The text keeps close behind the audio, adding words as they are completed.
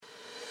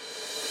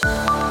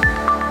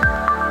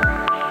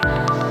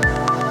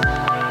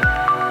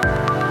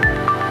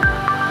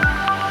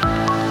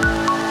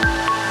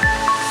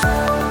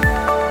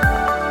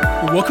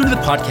Welcome to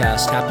the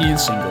podcast, Happy and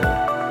Single.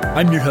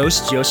 I'm your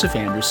host, Joseph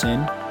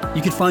Anderson.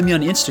 You can find me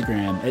on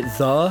Instagram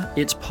at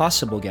It's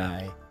Possible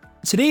Guy.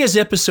 Today is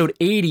episode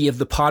 80 of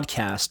the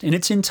podcast, and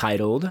it's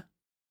entitled,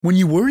 When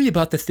You Worry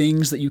About the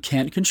Things That You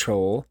Can't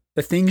Control,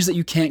 the Things That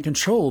You Can't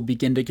Control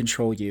Begin to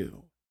Control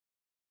You.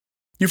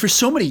 For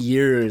so many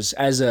years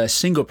as a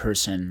single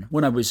person,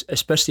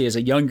 especially as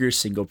a younger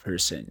single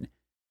person,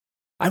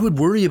 I would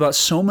worry about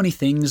so many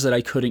things that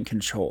I couldn't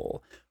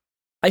control.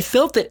 I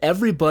felt that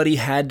everybody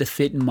had to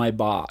fit in my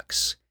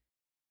box.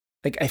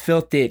 I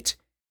felt that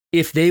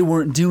if they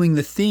weren't doing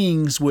the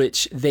things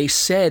which they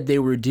said they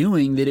were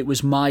doing, that it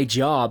was my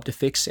job to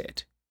fix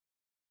it.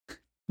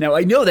 Now,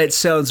 I know that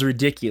sounds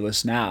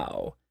ridiculous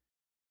now,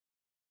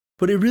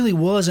 but it really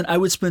was, and I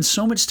would spend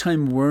so much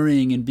time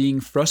worrying and being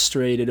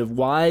frustrated of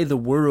why the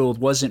world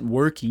wasn't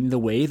working the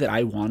way that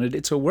I wanted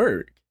it to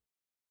work.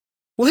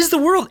 Well, has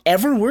the world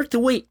ever worked the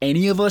way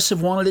any of us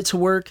have wanted it to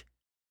work?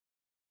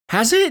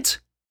 Has it?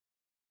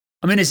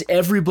 Has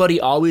everybody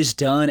always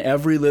done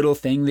every little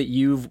thing that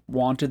you've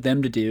wanted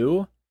them to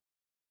do?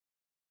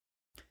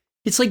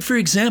 It's like, for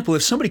example,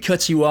 if somebody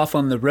cuts you off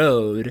on the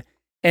road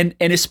and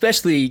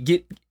especially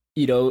gives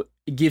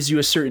you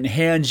a certain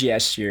hand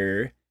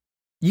gesture,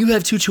 you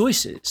have two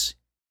choices.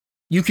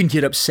 You can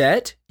get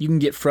upset, you can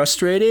get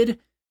frustrated,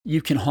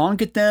 you can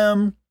honk at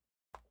them.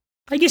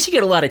 I guess you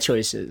get a lot of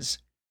choices.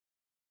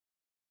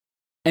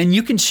 And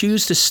you can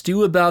choose to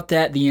stew about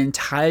that the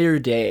entire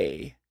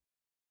day.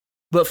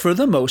 But for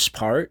the most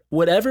part,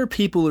 whatever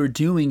people are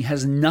doing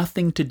has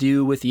nothing to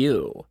do with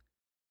you.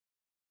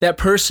 That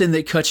person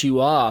that cut you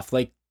off,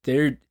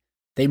 they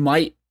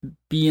might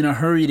be in a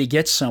hurry to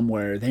get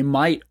somewhere. They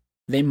might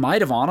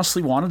have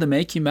honestly wanted to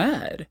make you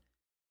mad.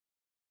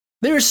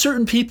 There are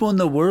certain people in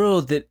the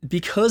world that,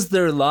 because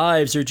their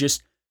lives are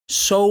just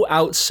so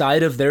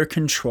outside of their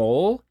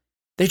control,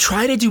 they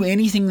try to do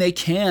anything they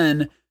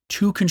can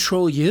to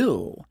control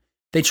you.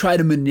 They try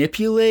to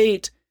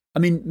manipulate.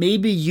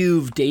 Maybe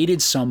you've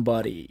dated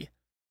somebody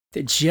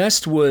that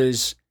just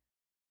was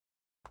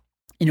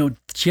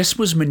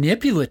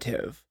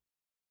manipulative.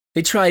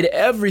 They tried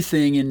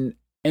everything and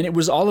it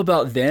was all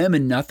about them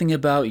and nothing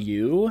about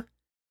you.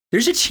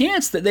 There's a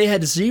chance that they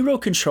had zero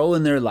control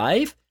in their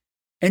life,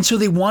 and so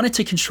they wanted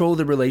to control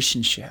the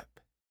relationship.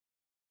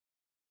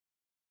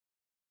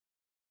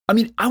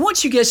 I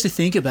want you guys to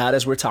think about,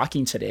 as we're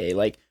talking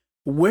today,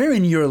 where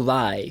in your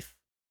life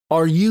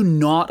are you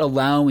not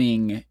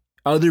allowing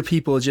other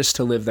people just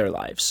to live their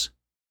lives?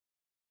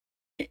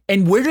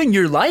 And where in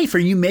your life are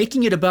you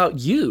making it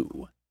about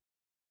you?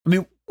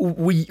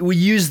 We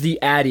use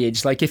the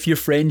adage, if your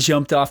friend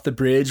jumped off the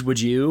bridge, would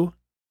you?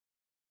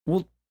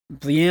 Well,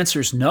 the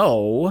answer is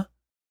no.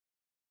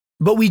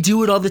 But we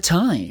do it all the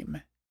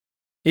time.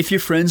 If your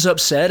friend's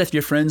upset, if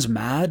your friend's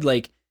mad,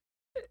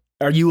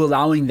 are you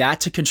allowing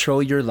that to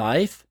control your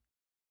life?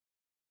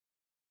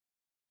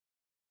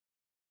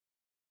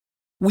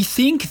 We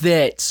think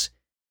that,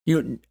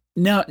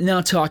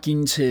 now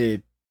talking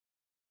to,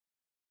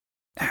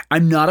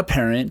 I'm not a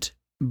parent,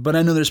 but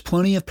I know there's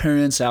plenty of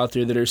parents out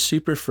there that are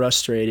super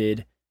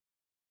frustrated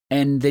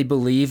and they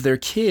believe their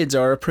kids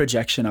are a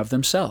projection of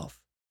themselves.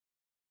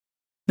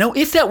 Now,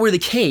 if that were the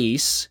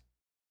case,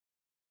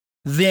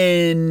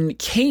 then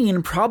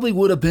Cain probably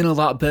would have been a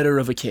lot better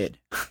of a kid.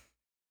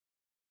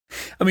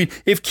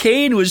 If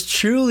Cain was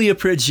truly a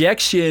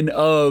projection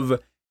of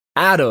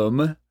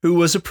Adam, who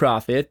was a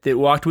prophet that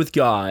walked with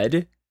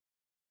God,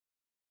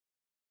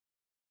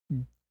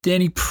 then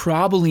he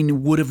probably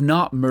would have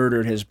not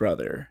murdered his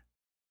brother.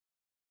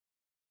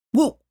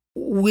 Well,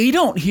 we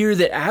don't hear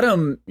that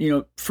Adam,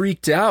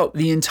 freaked out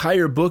the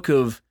entire book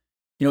of,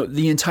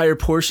 the entire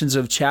portions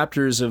of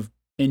chapters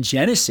in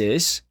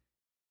Genesis.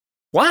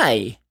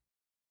 Why?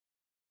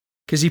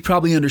 Because he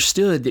probably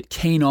understood that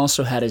Cain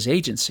also had his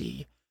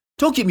agency.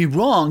 Don't get me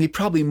wrong, he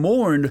probably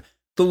mourned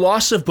the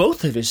loss of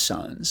both of his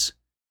sons.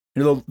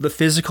 The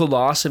physical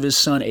loss of his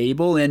son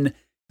Abel and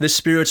the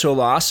spiritual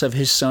loss of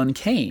his son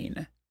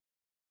Cain.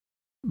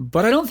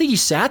 But I don't think he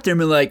sat there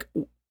and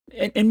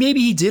and maybe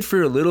he did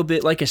for a little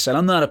bit. Like I said,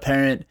 I'm not a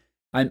parent.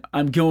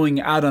 I'm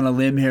going out on a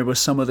limb here with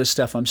some of the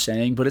stuff I'm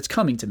saying, but it's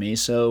coming to me,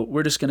 so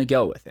we're just going to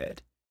go with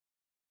it.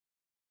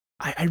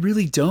 I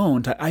really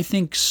don't. I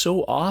think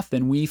so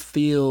often we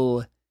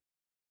feel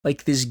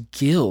this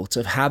guilt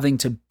of having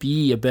to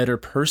be a better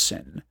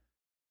person.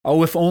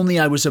 Oh, if only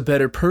I was a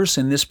better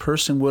person, this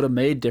person would have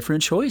made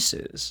different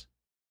choices.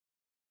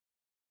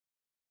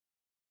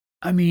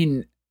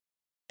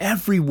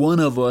 Every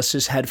one of us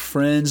has had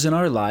friends in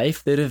our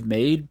life that have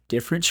made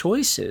different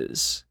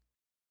choices.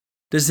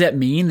 Does that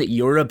mean that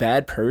you're a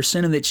bad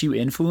person and that you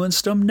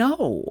influenced them?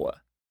 No.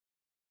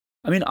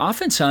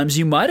 Oftentimes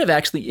you might have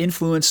actually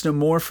influenced them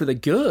more for the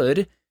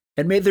good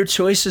and made their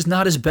choices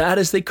not as bad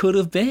as they could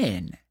have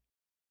been.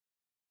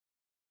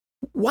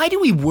 Why do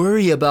we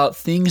worry about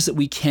things that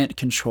we can't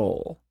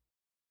control?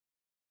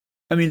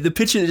 The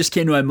picture that just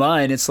came to my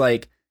mind, it's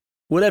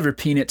whatever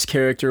Peanuts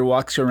character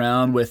walks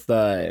around with,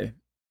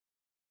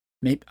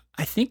 maybe,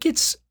 I think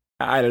it's,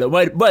 I don't know,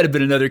 might have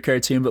been another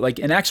cartoon, but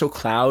an actual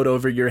cloud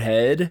over your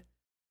head.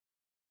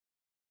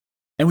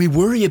 And we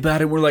worry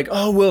about it. We're like,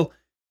 oh, well,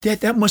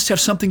 that must have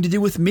something to do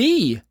with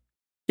me.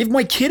 If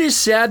my kid is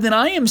sad, then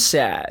I am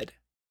sad.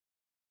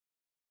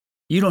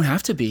 You don't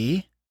have to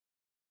be.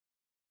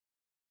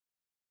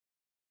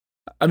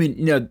 I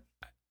mean,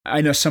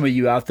 I know some of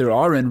you out there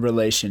are in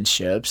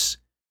relationships,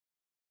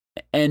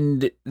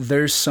 and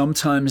there's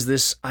sometimes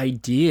this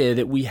idea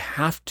that we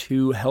have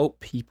to help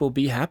people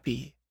be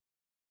happy.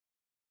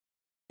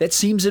 That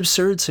seems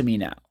absurd to me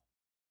now.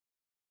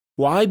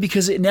 Why?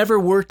 Because it never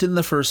worked in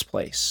the first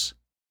place.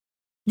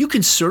 You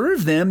can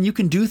serve them, you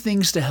can do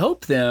things to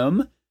help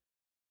them,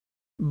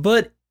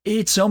 but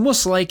it's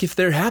almost like if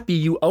they're happy,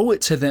 you owe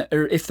it to them,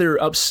 or if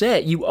they're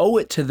upset, you owe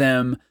it to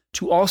them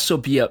to also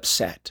be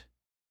upset.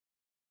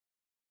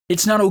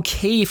 It's not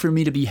okay for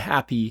me to be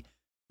happy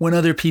when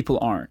other people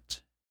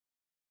aren't.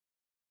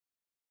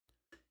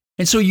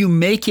 And so you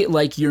make it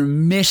like your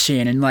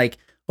mission and like,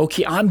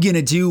 okay, I'm going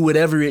to do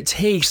whatever it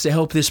takes to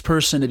help this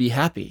person to be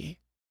happy.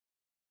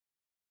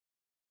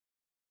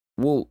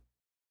 Well,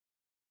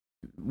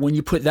 when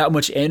you put that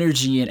much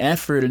energy and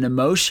effort and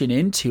emotion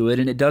into it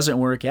and it doesn't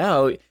work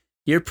out,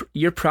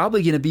 you're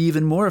probably going to be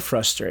even more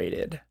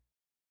frustrated.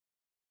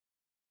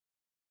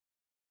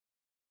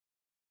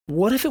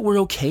 What if it were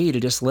okay to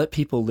just let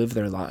people live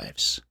their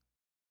lives?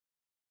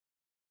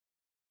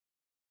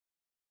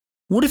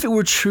 What if it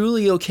were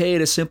truly okay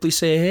to simply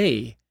say,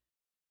 hey,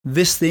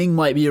 this thing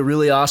might be a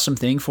really awesome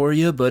thing for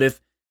you, but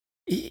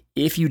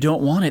if you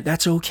don't want it,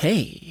 that's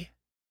okay.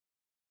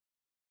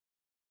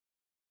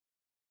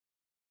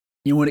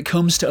 When it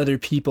comes to other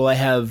people,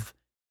 I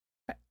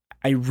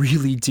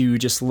really do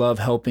just love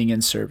helping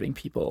and serving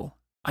people.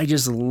 I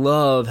just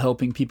love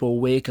helping people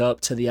wake up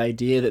to the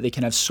idea that they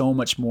can have so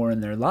much more in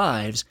their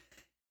lives.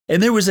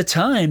 And there was a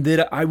time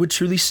that I would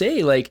truly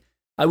say, like,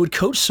 I would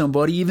coach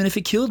somebody even if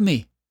it killed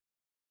me.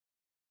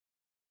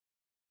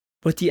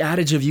 But the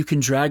adage of you can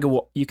drag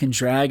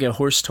a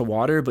horse to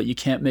water, but you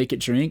can't make it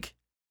drink.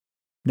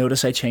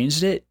 Notice I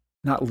changed it.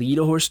 Not lead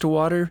a horse to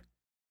water,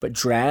 but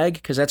drag,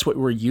 because that's what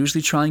we're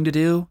usually trying to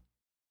do.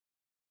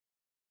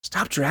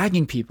 Stop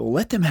dragging people.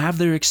 Let them have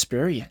their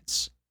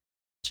experience.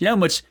 Do you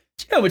know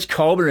how much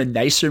calmer and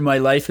nicer my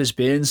life has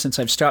been since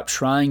I've stopped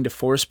trying to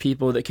force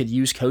people that could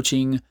use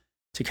coaching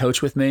to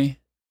coach with me?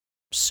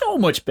 So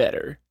much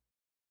better.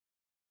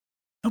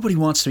 Nobody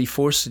wants to be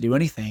forced to do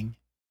anything.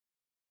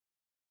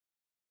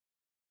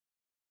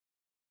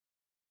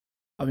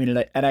 I mean,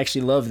 I'd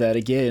actually love that.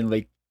 Again,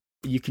 like,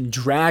 you can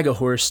drag a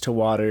horse to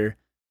water,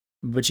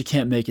 but you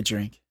can't make it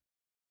drink.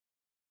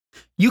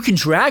 You can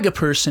drag a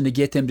person to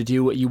get them to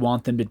do what you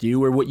want them to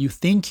do or what you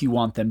think you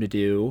want them to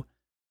do,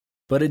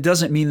 but it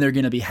doesn't mean they're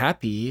going to be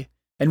happy.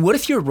 And what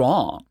if you're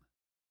wrong?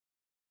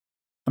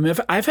 I mean,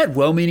 I've had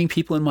well-meaning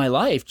people in my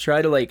life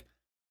try to like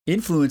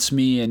influence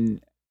me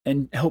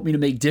and help me to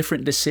make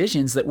different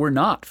decisions that were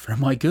not for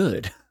my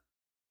good.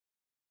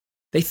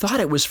 They thought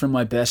it was for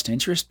my best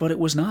interest, but it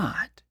was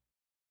not.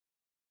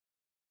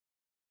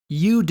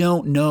 You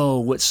don't know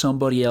what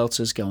somebody else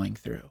is going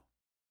through.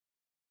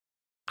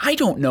 I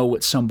don't know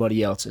what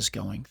somebody else is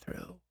going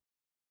through.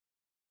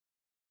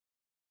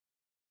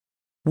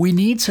 We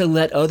need to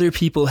let other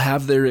people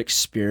have their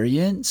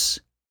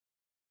experience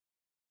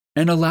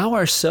and allow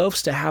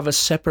ourselves to have a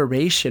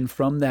separation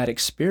from that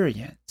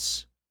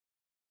experience.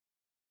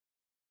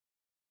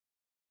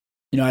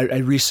 I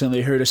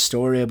recently heard a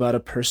story about a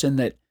person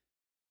that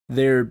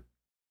their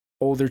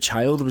older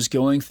child was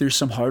going through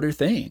some harder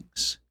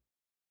things.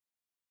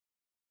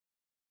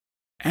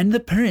 And the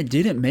parent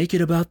didn't make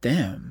it about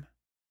them.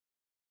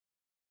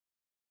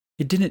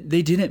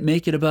 They didn't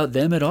make it about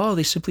them at all.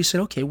 They simply said,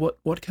 okay,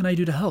 what can I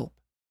do to help?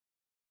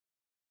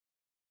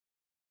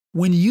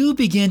 When you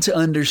begin to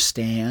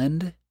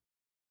understand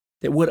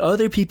that what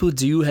other people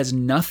do has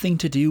nothing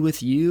to do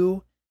with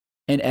you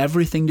and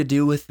everything to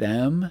do with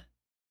them,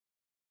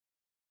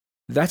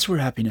 that's where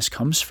happiness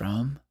comes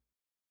from.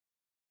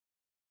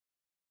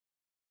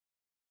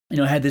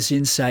 I had this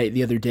insight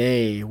the other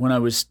day when I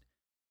was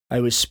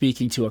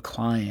speaking to a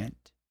client.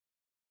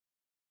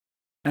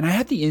 And I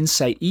had the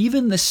insight,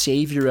 even the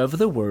Savior of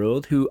the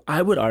world, who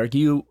I would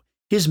argue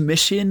his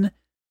mission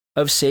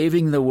of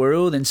saving the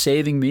world and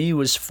saving me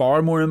was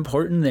far more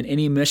important than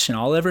any mission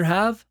I'll ever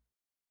have.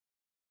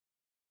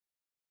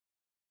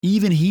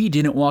 Even he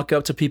didn't walk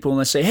up to people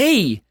and say,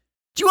 hey,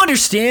 do you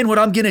understand what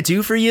I'm going to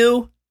do for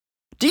you?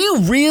 Do you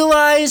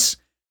realize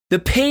the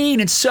pain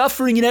and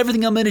suffering and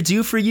everything I'm going to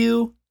do for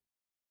you?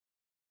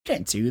 He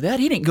didn't do that.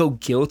 He didn't go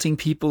guilting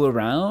people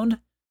around,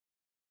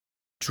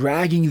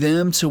 dragging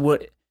them to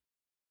what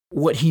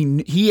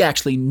he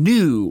actually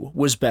knew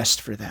was best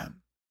for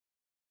them.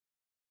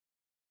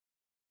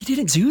 He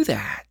didn't do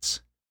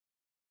that.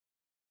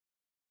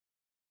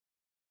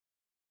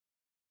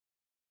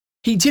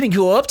 He didn't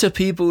go up to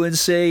people and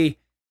say,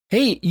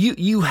 hey,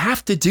 you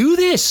have to do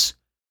this.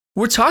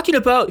 We're talking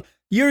about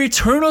your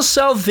eternal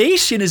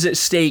salvation is at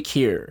stake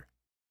here.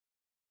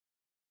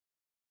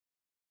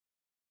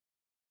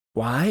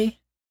 Why?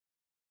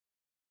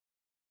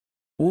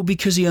 Well,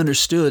 because he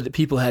understood that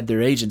people had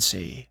their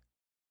agency.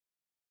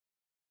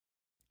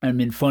 I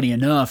mean, funny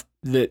enough,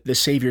 the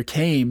Savior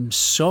came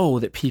so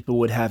that people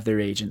would have their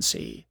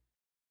agency.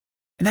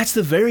 And that's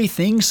the very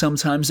thing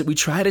sometimes that we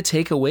try to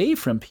take away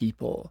from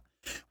people.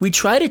 We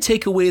try to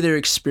take away their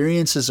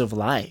experiences of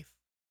life.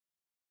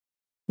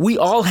 We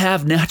all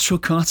have natural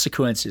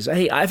consequences.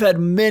 Hey, I've had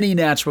many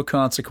natural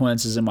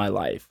consequences in my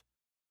life.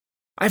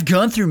 I've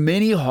gone through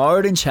many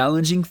hard and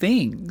challenging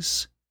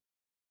things.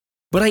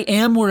 But I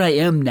am where I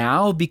am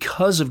now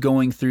because of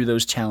going through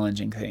those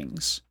challenging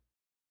things.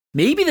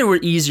 Maybe there were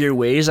easier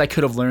ways I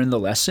could have learned the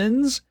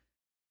lessons.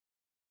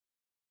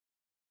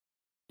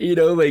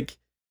 Like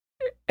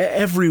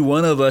every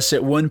one of us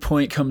at one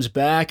point comes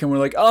back and we're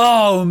like,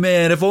 oh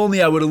man, if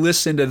only I would have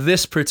listened to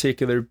this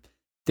particular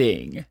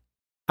thing,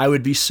 I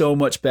would be so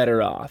much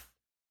better off.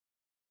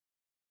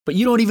 But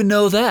you don't even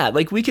know that.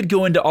 Like we could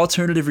go into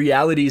alternative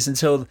realities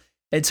until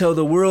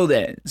the world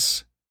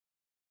ends.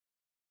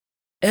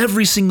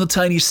 Every single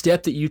tiny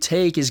step that you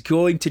take is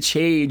going to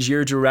change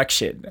your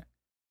direction.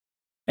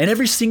 And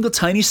every single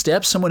tiny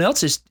step someone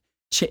else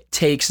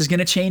takes is going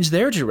to change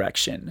their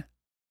direction.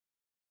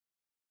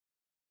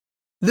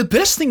 The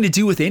best thing to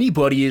do with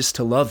anybody is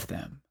to love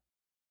them.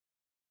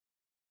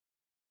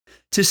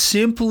 To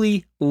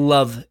simply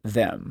love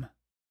them.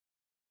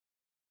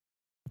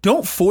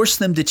 Don't force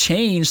them to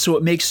change so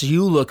it makes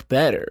you look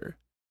better.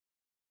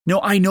 No,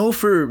 I know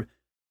from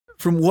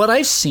what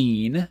I've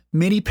seen,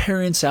 many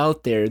parents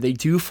out there, they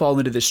do fall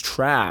into this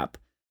trap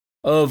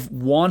of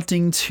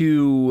wanting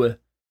to,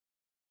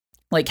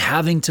 like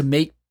having to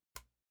make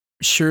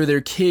sure their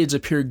kids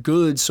appear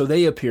good so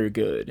they appear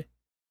good.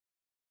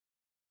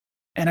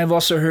 And I've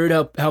also heard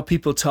how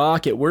people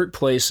talk at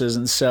workplaces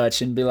and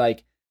such and be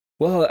like,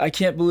 well, I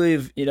can't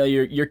believe,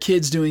 your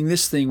kid's doing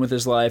this thing with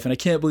his life, and I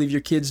can't believe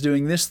your kid's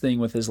doing this thing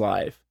with his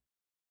life.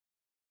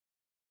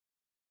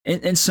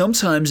 And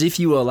sometimes if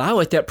you allow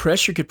it, that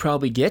pressure could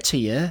probably get to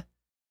you.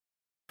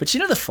 But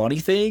the funny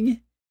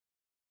thing?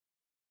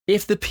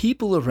 If the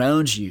people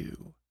around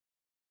you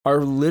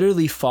are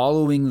literally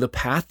following the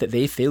path that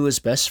they feel is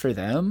best for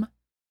them,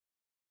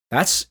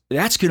 that's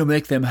going to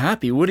make them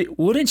happy.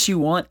 Wouldn't you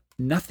want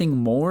nothing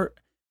more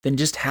than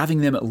just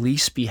having them at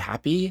least be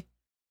happy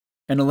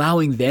and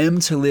allowing them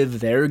to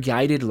live their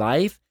guided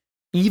life,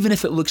 even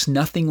if it looks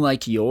nothing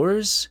like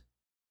yours?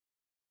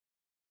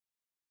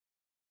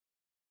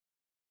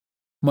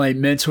 My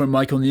mentor,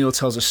 Michael Neal,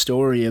 tells a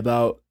story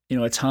about,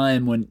 a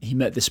time when he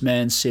met this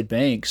man, Sid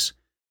Banks,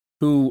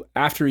 who,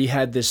 after he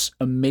had this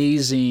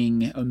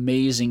amazing,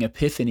 amazing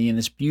epiphany and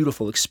this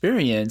beautiful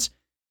experience,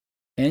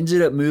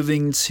 ended up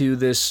moving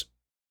to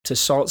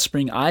Salt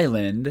Spring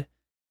Island,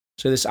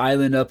 so this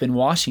island up in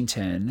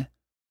Washington,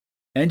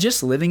 and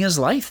just living his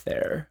life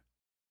there.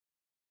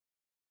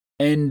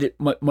 And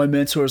my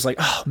mentor was like,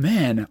 oh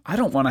man, I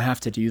don't want to have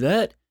to do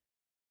that.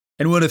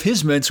 And one of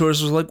his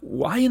mentors was like,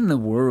 why in the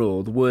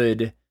world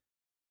would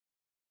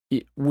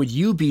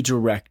you be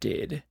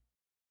directed?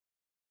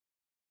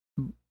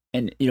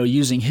 And,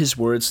 using his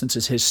words, since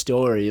it's his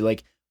story,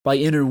 like by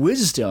inner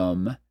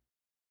wisdom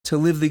to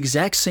live the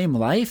exact same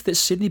life that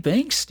Sydney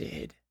Banks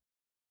did.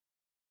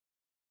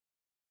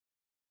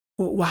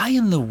 Why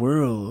in the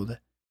world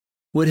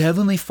would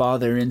Heavenly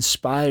Father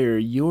inspire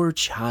your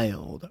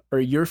child or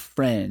your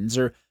friends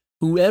or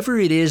whoever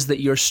it is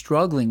that you're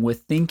struggling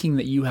with thinking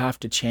that you have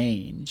to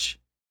change?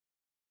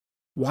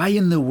 Why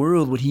in the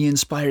world would He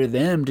inspire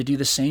them to do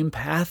the same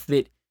path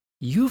that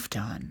you've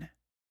done?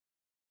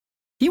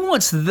 He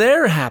wants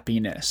their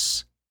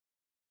happiness.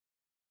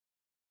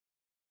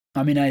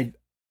 I mean,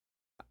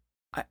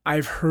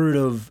 I've heard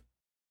of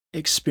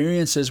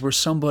experiences where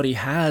somebody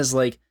has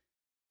like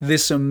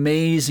this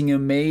amazing,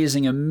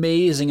 amazing,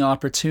 amazing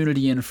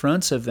opportunity in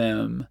front of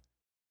them,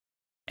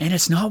 and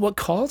it's not what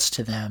calls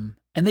to them,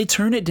 and they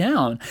turn it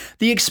down.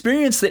 The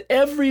experience that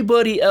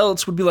everybody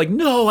else would be like,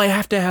 no, I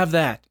have to have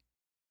that.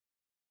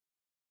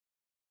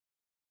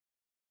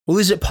 Well,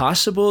 is it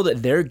possible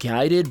that they're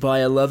guided by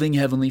a loving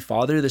Heavenly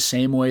Father the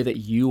same way that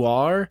you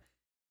are?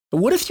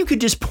 What if you could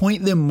just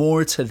point them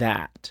more to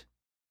that?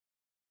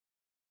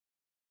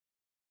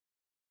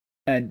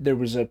 And there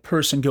was a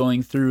person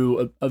going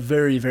through a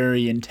very,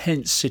 very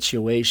intense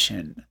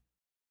situation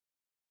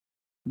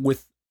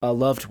with a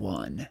loved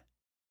one.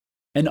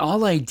 And all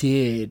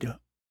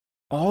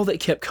that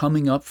kept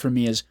coming up for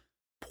me is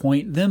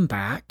point them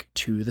back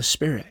to the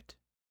Spirit.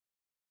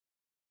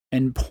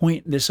 And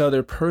point this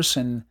other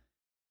person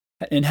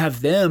and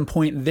have them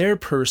point their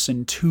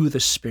person to the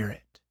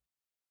Spirit.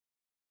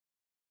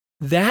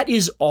 That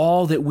is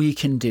all that we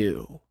can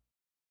do,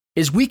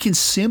 is we can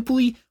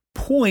simply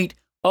point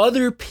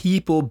other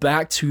people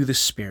back to the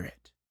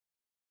Spirit.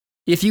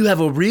 If you have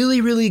a really,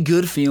 really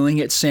good feeling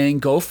at saying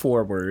go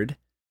forward,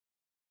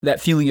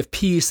 that feeling of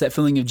peace, that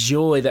feeling of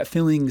joy,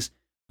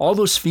 all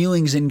those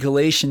feelings in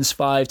Galatians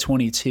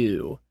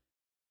 5:22.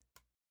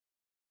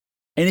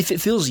 And if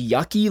it feels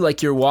yucky,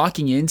 like you're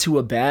walking into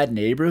a bad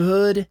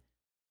neighborhood,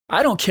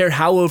 I don't care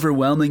how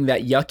overwhelming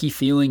that yucky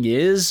feeling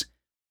is,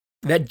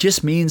 that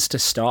just means to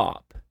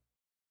stop.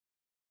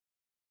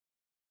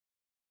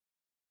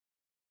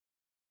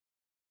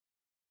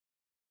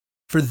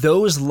 For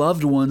those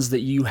loved ones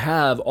that you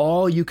have,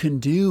 all you can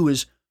do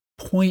is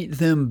point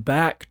them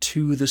back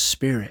to the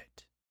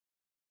Spirit.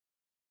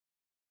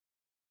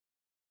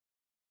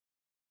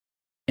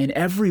 And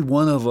every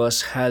one of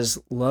us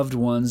has loved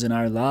ones in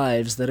our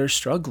lives that are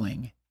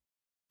struggling.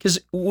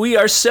 Because we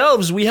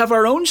ourselves, we have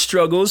our own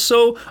struggles,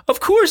 so of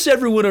course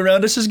everyone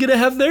around us is going to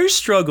have their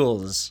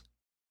struggles.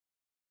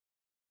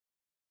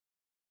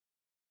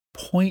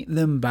 Point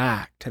them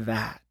back to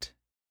that.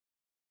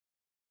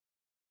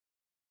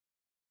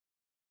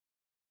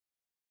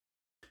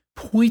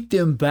 Point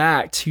them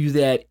back to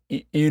that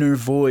inner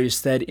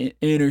voice, that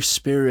inner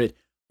spirit,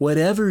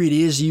 whatever it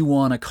is you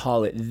want to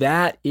call it.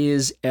 That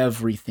is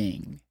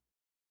everything.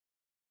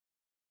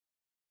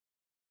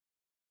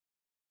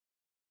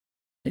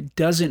 It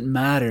doesn't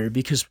matter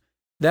because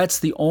that's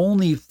the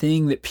only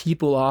thing that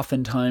people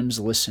oftentimes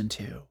listen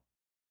to.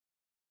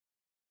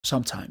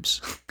 Sometimes.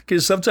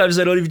 Because sometimes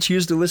I don't even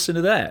choose to listen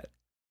to that.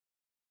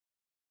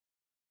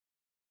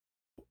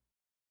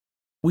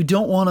 We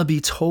don't want to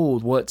be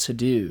told what to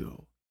do.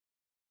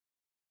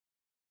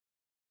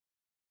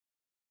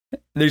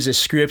 There's a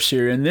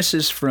scripture, and this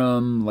is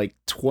from like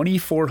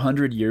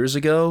 2,400 years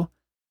ago.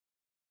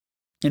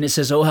 And it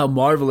says, "Oh, how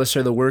marvelous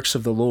are the works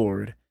of the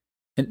Lord."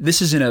 And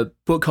this is in a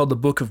book called the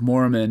Book of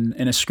Mormon,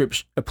 in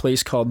a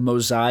place called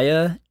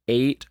Mosiah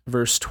 8,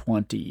 verse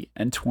 20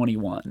 and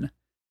 21.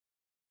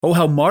 "Oh,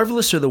 how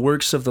marvelous are the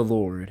works of the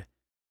Lord,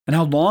 and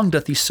how long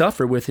doth he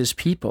suffer with his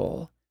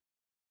people?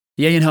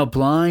 Yea, and how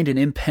blind and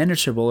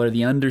impenetrable are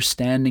the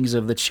understandings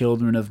of the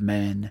children of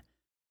men.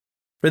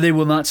 For they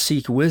will not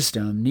seek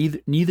wisdom,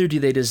 neither do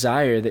they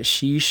desire that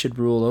she should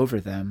rule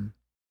over them."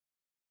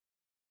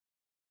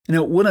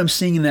 Now, what I'm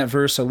seeing in that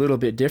verse a little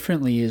bit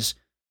differently is,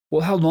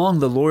 well, how long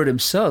the Lord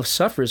himself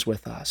suffers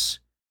with us.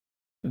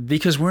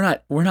 Because we're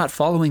not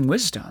following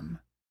wisdom.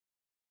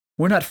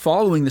 We're not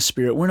following the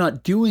Spirit. We're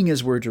not doing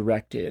as we're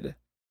directed.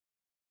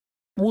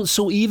 Well,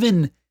 so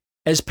even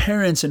as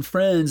parents and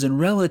friends and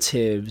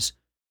relatives,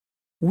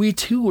 we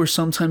too are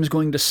sometimes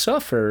going to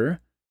suffer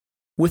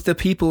with the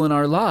people in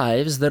our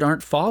lives that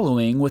aren't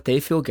following what they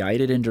feel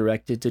guided and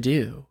directed to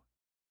do.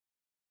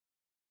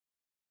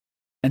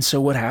 And so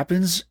what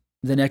happens?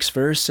 The next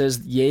verse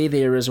says, "Yea,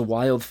 they are as a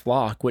wild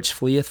flock which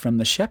fleeth from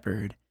the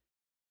shepherd,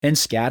 and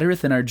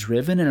scattereth and are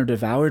driven and are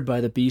devoured by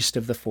the beast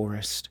of the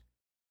forest."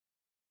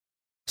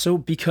 So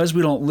because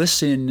we don't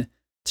listen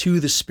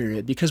to the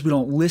Spirit, because we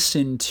don't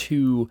listen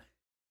to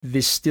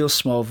this still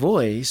small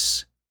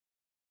voice,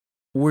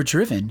 we're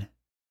driven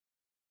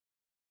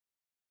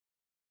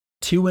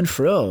to and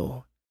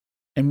fro,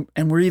 and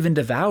we're even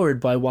devoured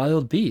by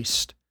wild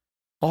beasts.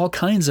 All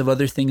kinds of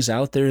other things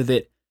out there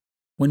that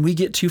when we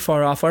get too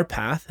far off our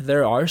path,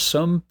 there are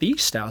some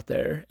beasts out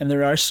there, and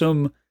there are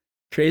some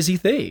crazy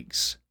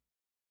things.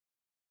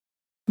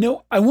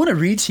 Now, I want to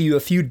read to you a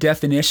few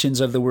definitions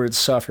of the word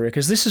suffer,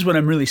 because this is what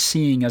I'm really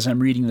seeing as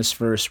I'm reading this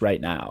verse right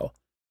now.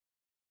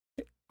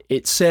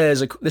 It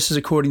says, this is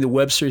according to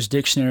Webster's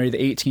Dictionary, the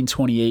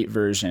 1828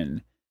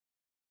 version.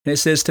 And it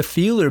says, "To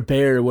feel or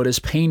bear what is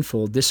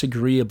painful,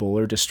 disagreeable,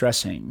 or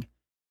distressing,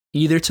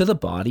 either to the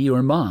body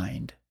or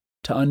mind,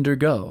 to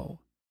undergo."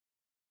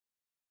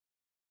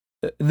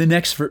 The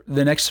next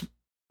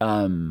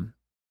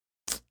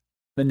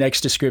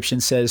description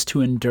says,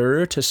 "To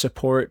endure, to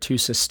support, to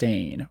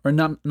sustain, or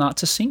not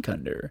to sink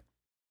under."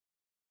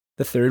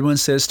 The third one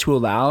says, "To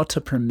allow,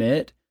 to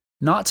permit,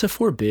 not to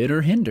forbid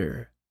or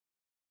hinder."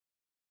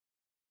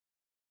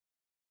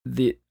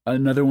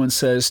 Another one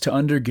says, "To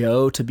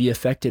undergo, to be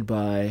affected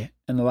by,"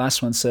 and the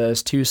last one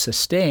says, "To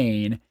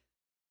sustain,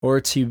 or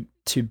to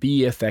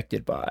be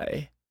affected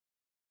by."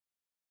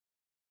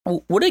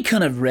 What I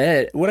kind of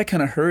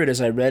heard as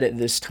I read it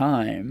this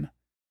time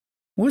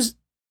was,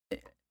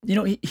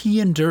 he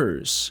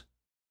endures.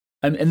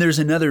 And there's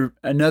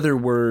another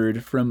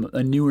word from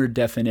a newer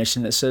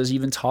definition that says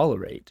even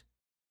tolerate.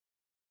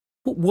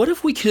 What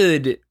if we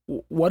could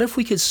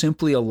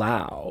simply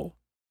allow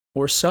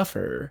or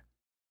suffer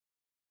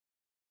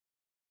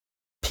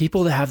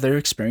people to have their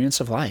experience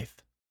of life?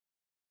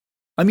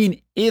 I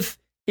mean, if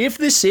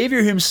the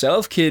Savior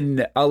himself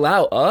can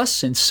allow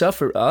us and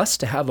suffer us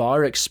to have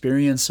our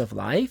experience of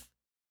life,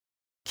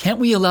 can't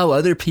we allow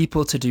other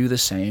people to do the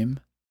same?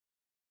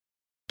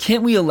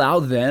 Can't we allow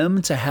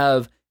them to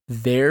have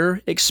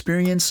their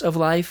experience of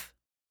life?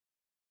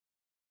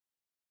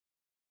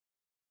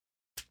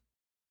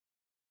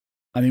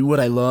 I mean, what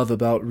I love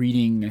about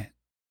reading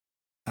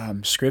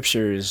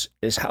scriptures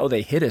is how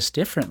they hit us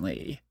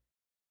differently.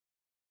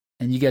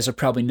 And you guys have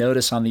probably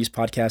noticed on these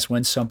podcasts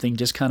when something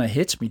just kind of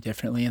hits me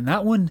differently. And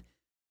that one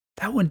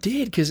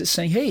did, because it's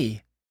saying,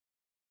 hey,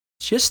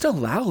 just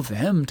allow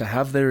them to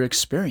have their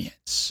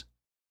experience.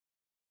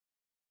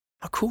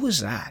 How cool is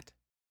that?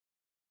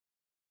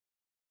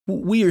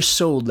 We are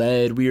so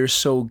led, we are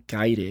so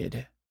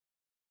guided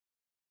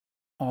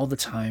all the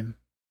time.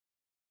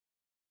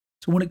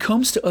 So when it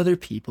comes to other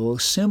people,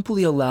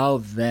 simply allow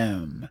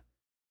them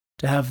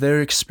to have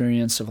their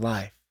experience of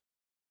life.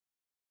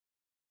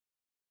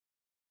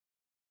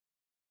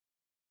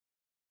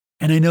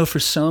 And I know for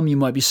some you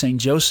might be saying,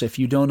 Joseph,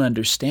 you don't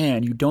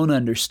understand. You don't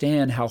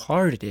understand how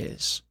hard it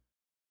is.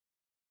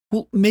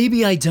 Well,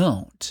 maybe I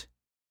don't.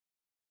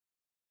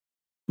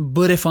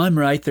 But if I'm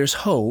right, there's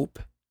hope.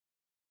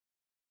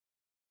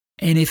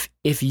 And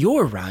if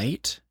you're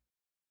right,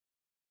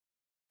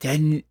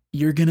 then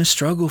you're going to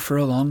struggle for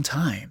a long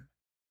time.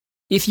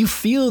 If you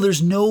feel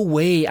there's no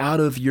way out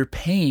of your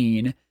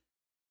pain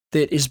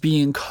that is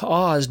being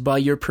caused by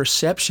your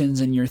perceptions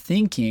and your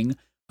thinking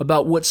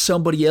about what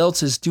somebody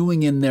else is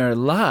doing in their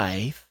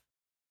life,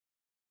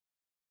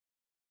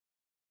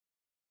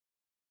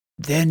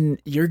 then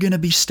you're going to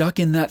be stuck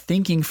in that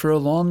thinking for a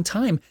long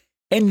time.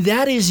 And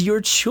that is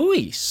your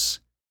choice.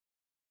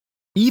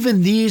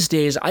 Even these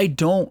days, I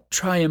don't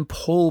try and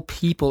pull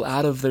people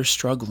out of their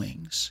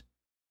strugglings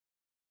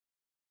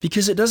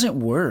because it doesn't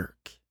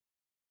work.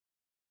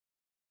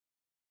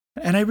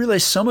 And I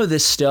realize some of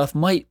this stuff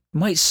might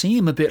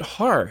seem a bit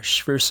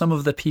harsh for some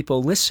of the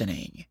people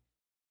listening.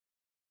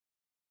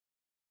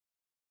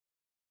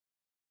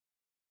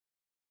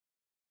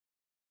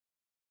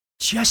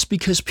 Just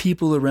because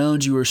people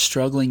around you are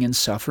struggling and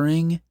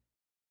suffering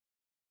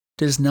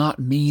does not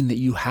mean that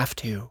you have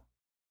to.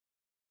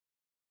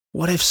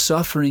 What if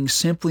suffering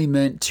simply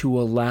meant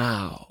to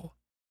allow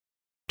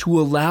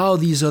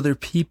these other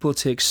people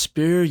to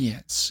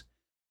experience?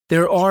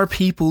 There are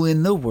people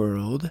in the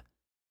world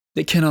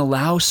that can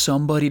allow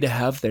somebody to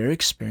have their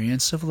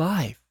experience of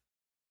life.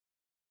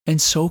 And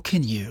so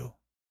can you.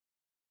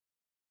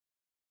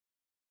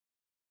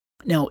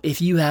 Now,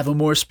 if you have a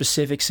more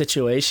specific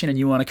situation and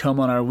you want to come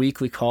on our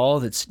weekly call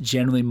that's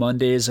generally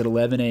Mondays at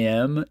 11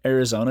 a.m.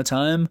 Arizona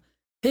time,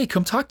 hey,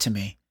 come talk to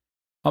me.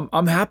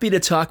 I'm happy to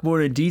talk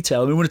more in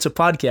detail. I mean, when it's a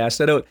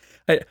podcast,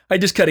 I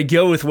just kind of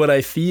go with what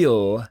I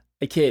feel.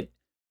 I can't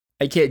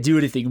do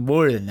anything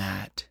more than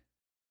that.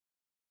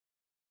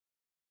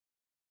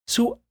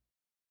 So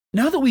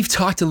now that we've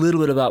talked a little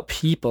bit about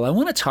people, I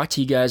want to talk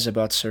to you guys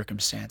about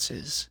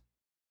circumstances.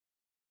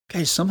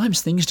 Guys,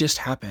 sometimes things just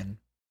happen.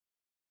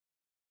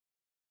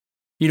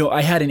 You know,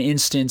 I had an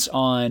instance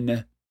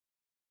on,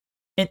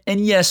 and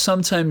yes,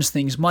 sometimes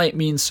things might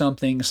mean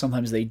something,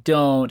 sometimes they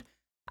don't.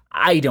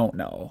 I don't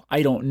know.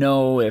 I don't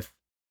know if,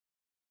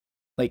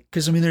 like,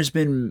 because I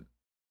mean,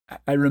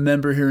 I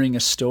remember hearing a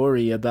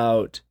story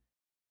about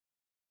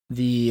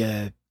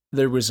there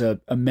was a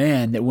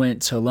man that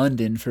went to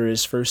London for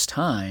his first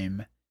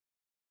time.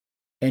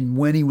 And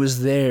when he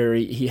was there,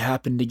 he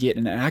happened to get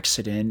in an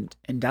accident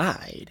and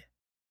died.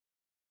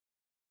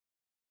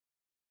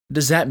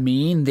 Does that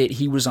mean that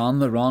he was on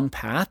the wrong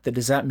path?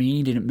 Does that mean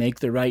he didn't make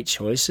the right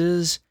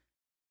choices?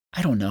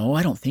 I don't know.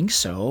 I don't think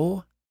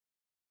so.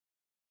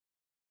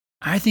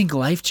 I think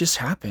life just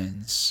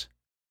happens.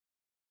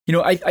 You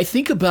know, I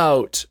think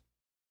about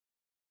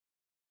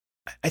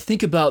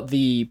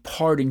the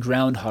part in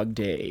Groundhog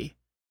Day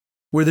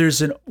where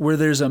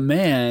there's a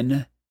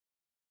man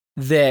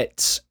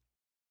that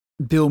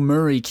Bill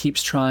Murray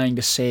keeps trying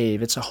to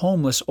save. It's a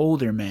homeless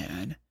older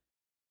man.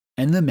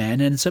 And the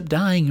man ends up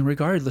dying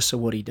regardless of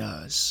what he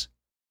does.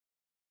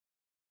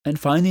 And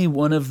finally,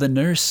 one of the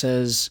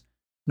nurses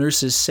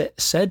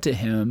said to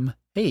him,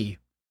 hey,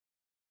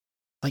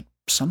 like,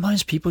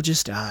 sometimes people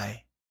just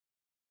die.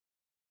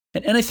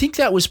 And I think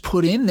that was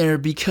put in there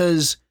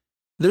because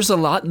there's a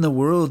lot in the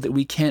world that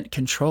we can't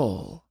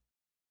control.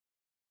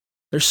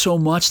 There's so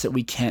much that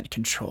we can't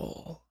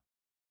control.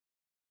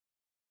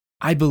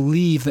 I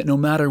believe that no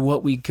matter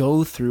what we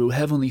go through,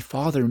 Heavenly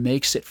Father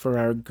makes it for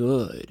our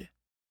good.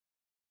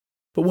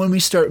 But when we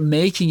start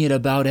making it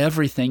about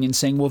everything and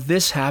saying, well,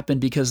 this happened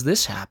because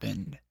this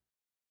happened.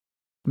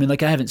 I mean,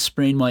 like, I haven't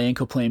sprained my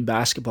ankle playing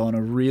basketball in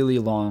a really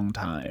long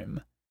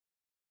time.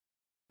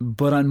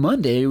 But on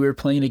Monday, we were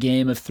playing a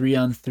game of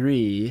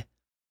 3-on-3,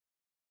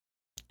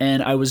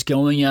 and I was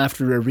going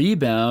after a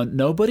rebound.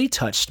 Nobody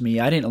touched me.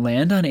 I didn't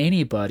land on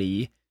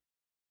anybody.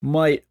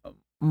 My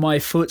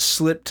foot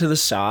slipped to the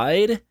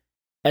side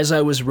as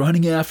I was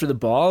running after the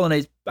ball,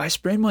 and I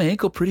sprained my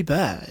ankle pretty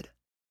bad.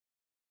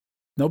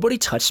 Nobody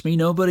touched me.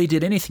 Nobody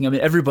did anything. I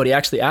mean, everybody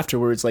actually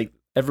afterwards, like,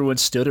 everyone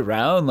stood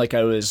around like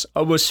I was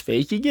almost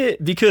faking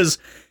it because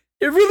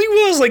it really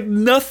was like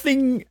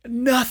nothing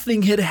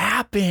had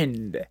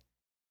happened.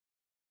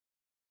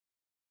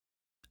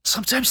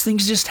 Sometimes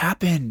things just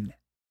happen.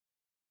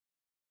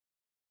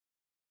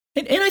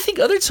 And I think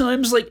other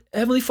times, like,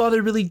 Heavenly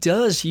Father really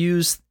does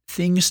use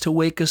things to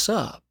wake us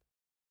up.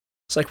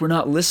 It's like we're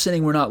not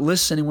listening.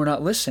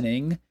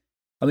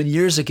 I mean,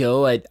 years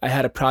ago, I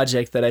had a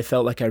project that I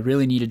felt like I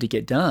really needed to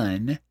get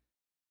done.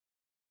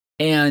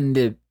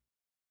 And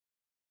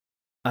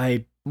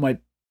I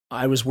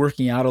was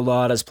working out a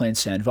lot. I was playing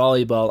sand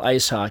volleyball,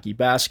 ice hockey,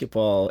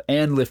 basketball,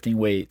 and lifting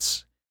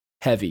weights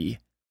heavy.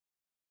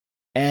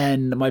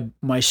 And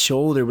my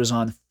shoulder was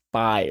on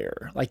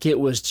fire. Like, it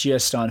was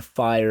just on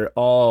fire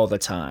all the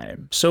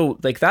time. So,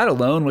 like, that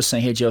alone was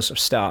saying, hey, Joseph,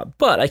 stop.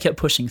 But I kept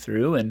pushing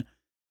through, and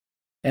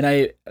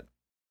I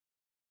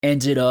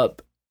ended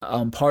up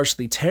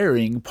partially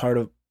tearing part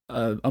of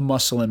a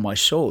muscle in my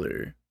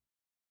shoulder.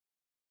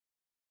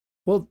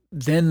 Well,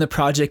 then the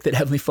project that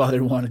Heavenly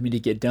Father wanted me to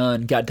get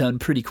done got done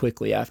pretty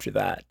quickly after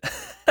that.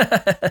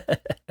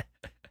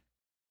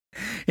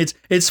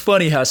 It's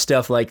funny how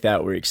stuff like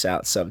that works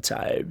out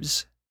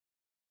sometimes.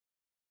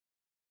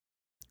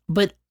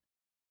 But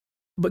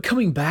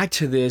coming back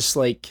to this,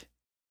 like,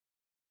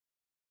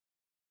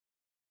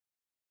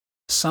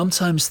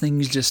 sometimes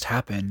things just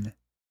happen.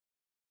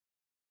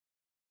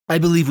 I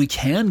believe we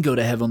can go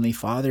to Heavenly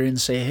Father and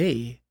say,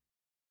 hey,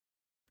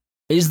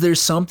 is there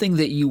something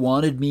that you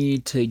wanted me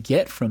to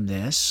get from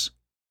this?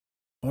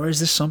 Or is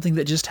this something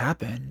that just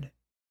happened?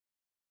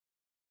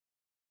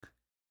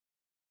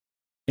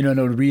 You know, I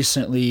know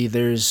recently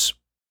there's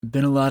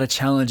been a lot of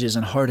challenges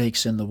and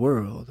heartaches in the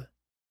world.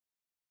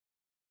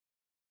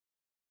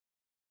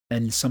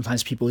 And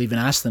sometimes people even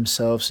ask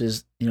themselves,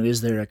 is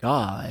there a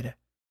God?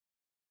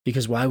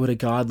 Because why would a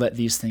God let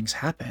these things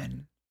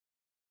happen?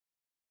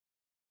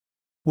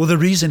 Well, the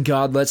reason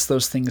God lets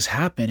those things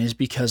happen is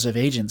because of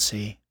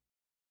agency.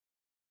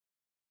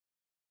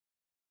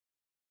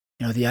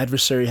 You know, the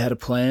adversary had a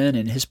plan,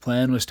 and his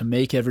plan was to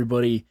make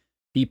everybody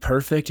be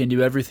perfect and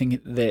do everything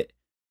that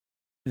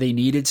they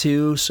needed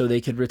to so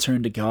they could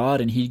return to God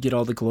and he'd get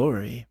all the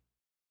glory.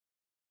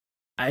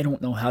 I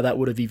don't know how that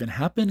would have even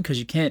happened, because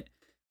we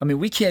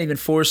can't even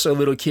force a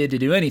little kid to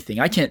do anything.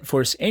 I can't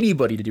force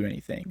anybody to do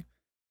anything.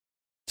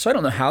 So I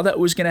don't know how that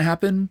was going to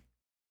happen.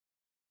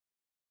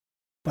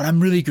 But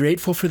I'm really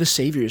grateful for the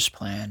Savior's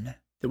plan,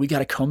 that we got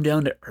to come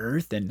down to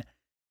earth and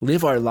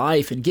live our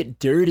life and get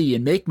dirty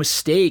and make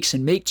mistakes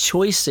and make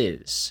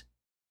choices.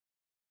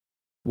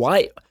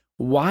 Why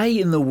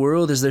in the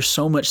world is there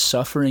so much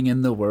suffering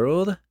in the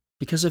world?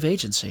 Because of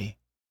agency.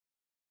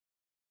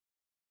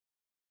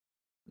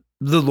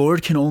 The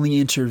Lord can only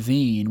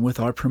intervene with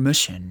our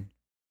permission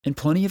in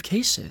plenty of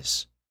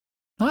cases.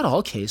 Not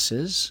all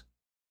cases.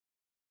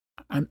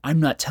 I'm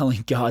not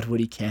telling God what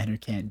he can or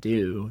can't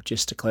do,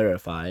 just to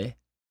clarify.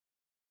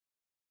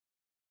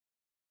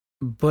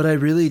 But I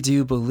really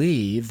do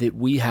believe that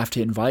we have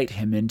to invite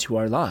him into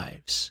our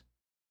lives.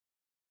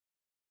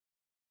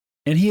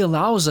 And he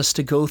allows us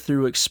to go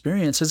through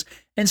experiences,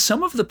 and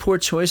some of the poor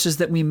choices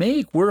that we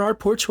make were our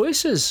poor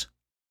choices.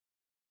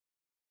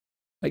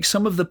 Like,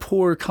 some of the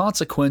poor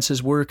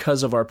consequences were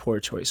because of our poor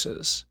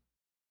choices.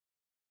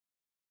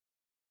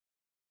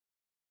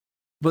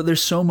 But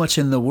there's so much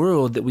in the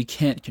world that we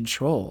can't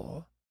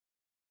control.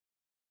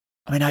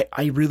 I mean,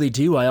 I really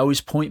do. I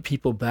always point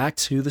people back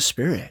to the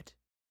Spirit.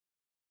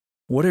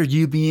 What are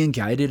you being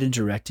guided and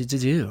directed to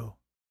do?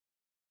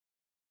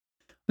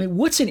 I mean,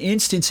 what's an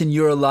instance in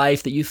your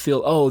life that you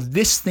feel, oh,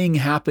 this thing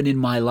happened in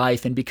my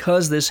life, and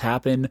because this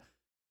happened,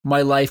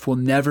 my life will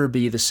never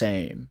be the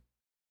same?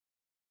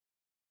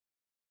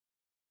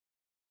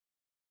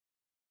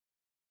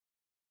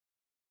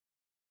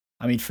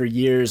 I mean, for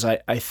years,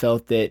 I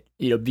felt that,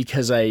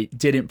 because I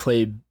didn't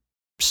play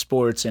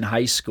sports in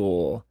high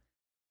school,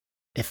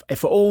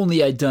 if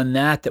only I'd done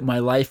that my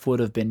life would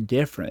have been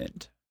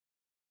different.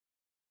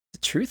 The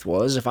truth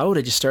was, if I would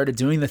have just started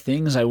doing the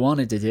things I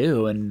wanted to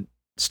do and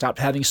stopped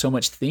having so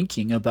much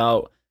thinking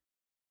about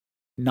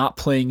not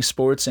playing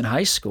sports in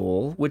high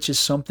school, which is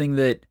something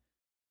that,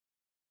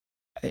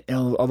 a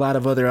lot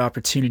of other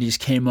opportunities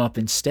came up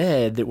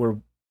instead that were,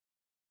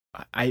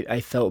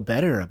 I felt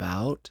better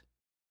about,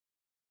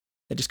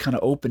 that just kind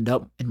of opened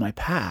up in my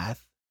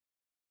path,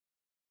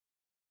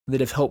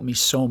 that have helped me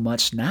so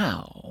much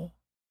now.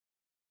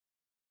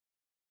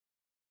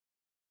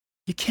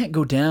 You can't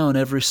go down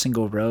every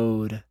single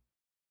road.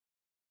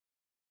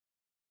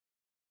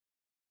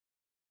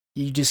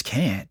 You just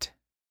can't.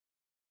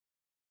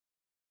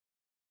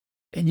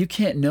 And you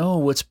can't know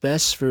what's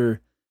best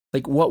for,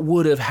 like, what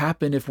would have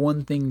happened if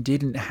one thing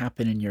didn't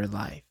happen in your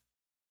life.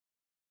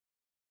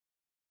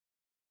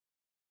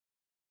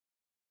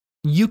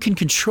 You can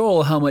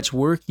control how much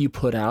work you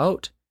put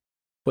out,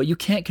 but you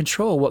can't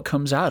control what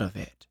comes out of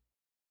it.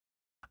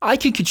 I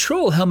can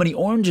control how many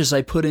oranges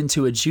I put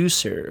into a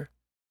juicer.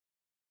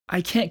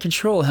 I can't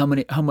control how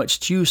much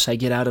juice I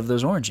get out of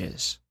those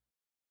oranges.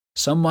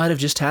 Some might have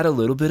just had a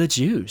little bit of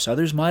juice.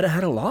 Others might have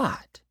had a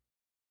lot.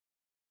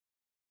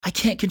 I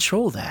can't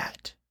control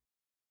that.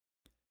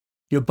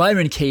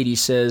 Byron Katie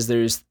says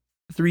there's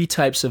 3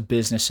 types of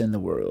business in the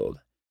world: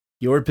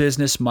 your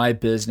business, my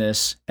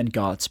business, and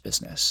God's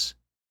business.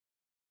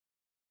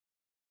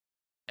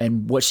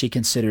 And what she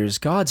considers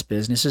God's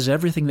business is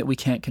everything that we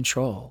can't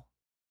control.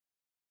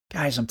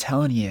 Guys, I'm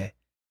telling you,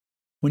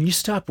 when you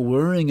stop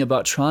worrying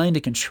about trying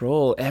to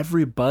control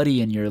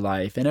everybody in your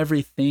life and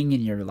everything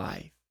in your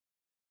life,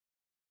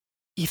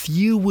 if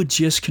you would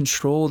just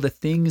control the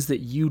things that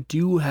you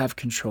do have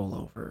control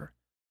over,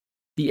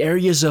 the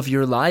areas of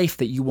your life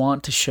that you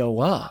want to show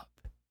up,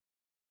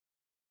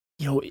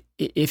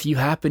 if you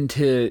happen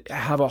to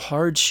have a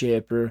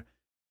hardship or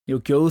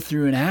go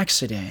through an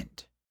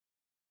accident,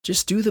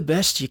 just do the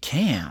best you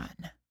can.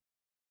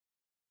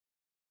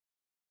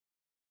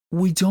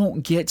 We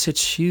don't get to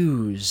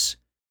choose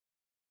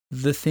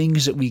the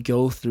things that we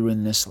go through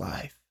in this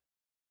life.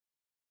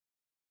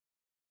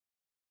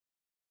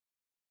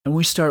 And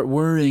we start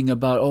worrying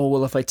about, oh,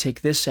 well, if I take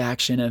this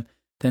action,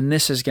 then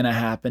this is going to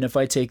happen. If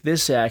I take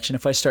this action,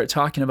 if I start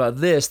talking about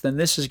this, then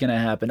this is going to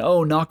happen.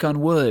 Oh, knock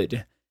on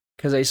wood,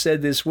 because I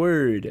said this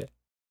word.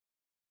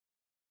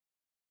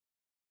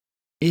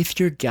 If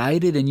you're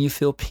guided and you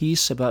feel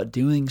peace about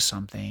doing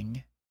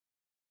something,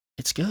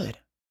 it's good.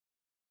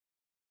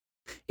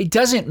 It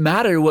doesn't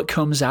matter what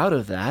comes out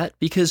of that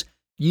because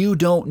you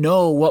don't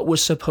know what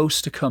was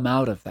supposed to come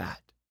out of that.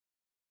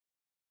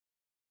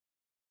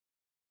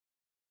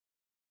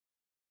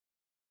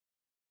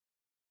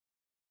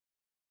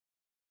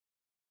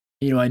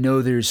 I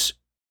know there's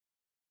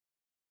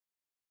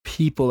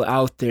people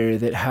out there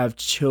that have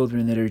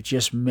children that are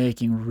just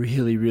making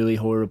really, really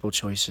horrible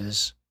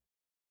choices.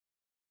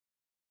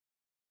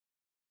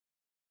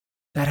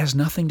 That has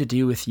nothing to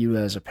do with you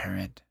as a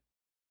parent.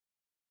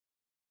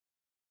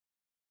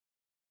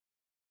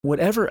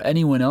 Whatever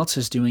anyone else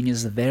is doing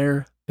is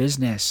their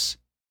business.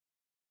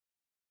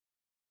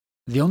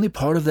 The only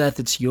part of that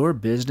that's your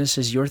business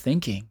is your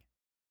thinking.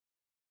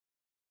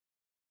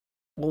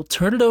 Well,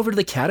 turn it over to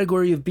the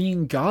category of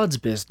being God's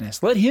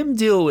business. Let Him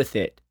deal with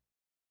it.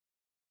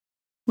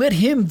 Let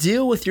Him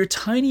deal with your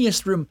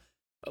tiniest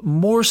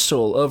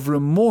morsel of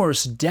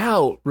remorse,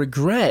 doubt,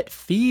 regret,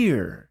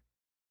 fear.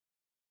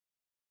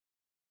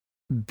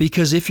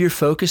 Because if you're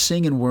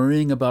focusing and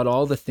worrying about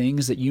all the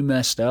things that you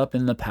messed up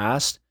in the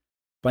past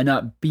by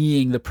not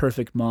being the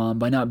perfect mom,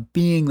 by not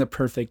being the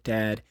perfect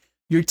dad,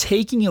 you're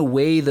taking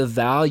away the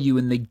value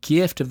and the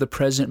gift of the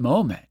present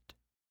moment.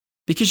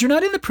 Because you're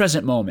not in the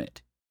present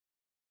moment.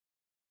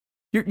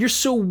 You're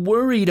so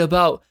worried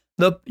about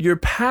your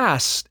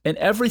past and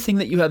everything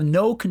that you have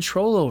no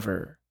control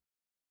over.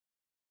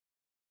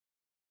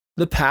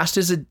 The past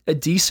is a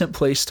decent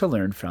place to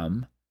learn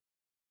from.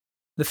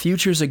 The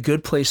future is a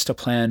good place to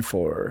plan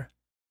for.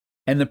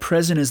 And the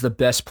present is the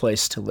best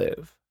place to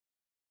live.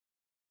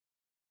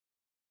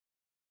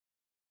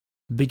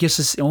 Because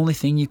it's the only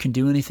thing you can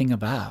do anything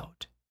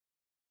about.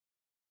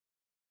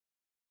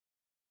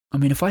 I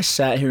mean, if I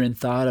sat here and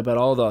thought about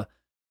all the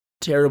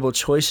terrible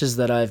choices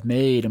that I've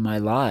made in my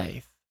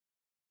life,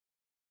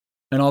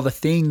 and all the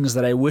things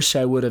that I wish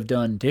I would have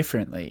done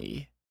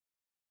differently,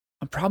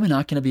 I'm probably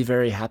not going to be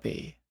very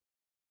happy.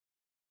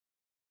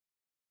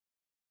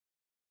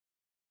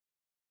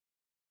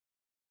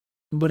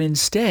 But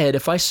instead,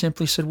 if I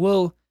simply said,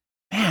 well,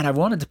 man, I've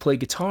wanted to play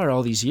guitar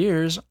all these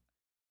years,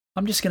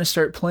 I'm just going to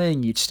start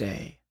playing each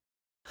day.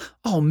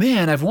 Oh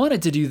man, I've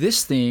wanted to do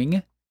this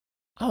thing.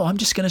 Oh, I'm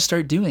just going to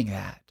start doing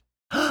that.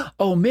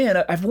 Oh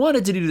man, I've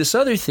wanted to do this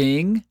other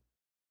thing.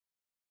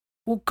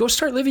 Well, go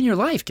start living your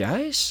life,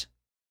 guys.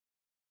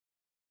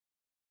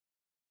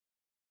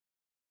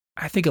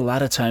 I think a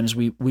lot of times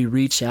we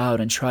reach out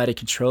and try to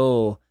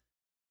control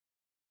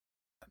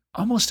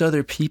almost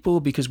other people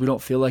because we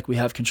don't feel like we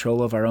have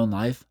control of our own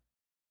life.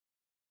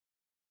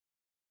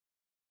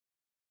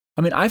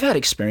 I mean, I've had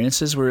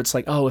experiences where it's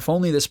like, oh, if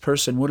only this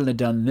person wouldn't have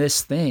done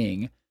this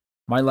thing,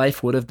 my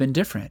life would have been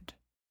different.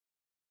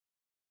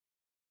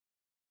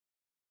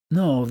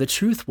 No, the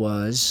truth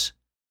was,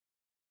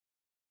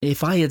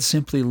 if I had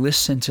simply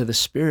listened to the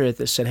Spirit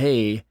that said,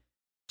 hey,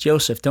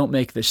 Joseph, don't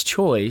make this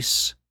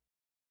choice.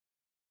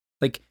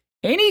 Like,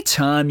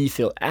 anytime you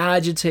feel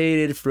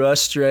agitated,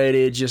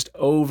 frustrated, just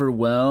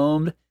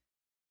overwhelmed,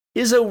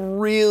 is a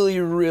really,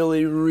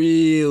 really,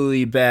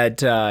 really bad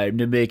time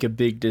to make a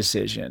big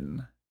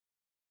decision.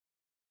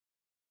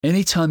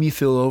 Anytime you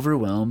feel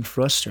overwhelmed,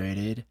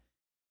 frustrated,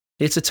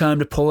 it's a time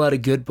to pull out a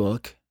good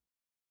book,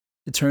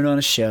 to turn on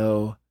a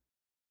show,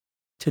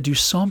 to do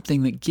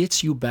something that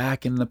gets you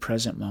back in the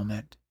present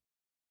moment.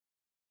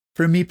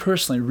 For me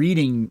personally,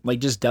 reading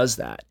just does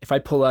that. If I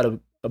pull out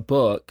a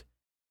book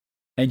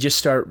and just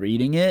start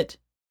reading it,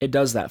 it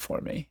does that for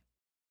me.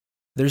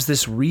 There's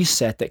this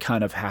reset that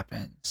kind of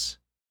happens.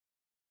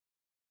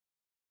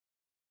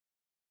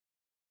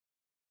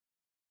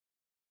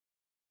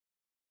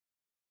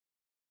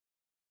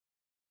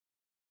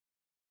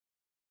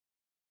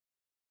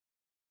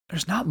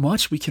 There's not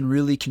much we can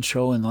really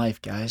control in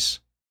life, guys,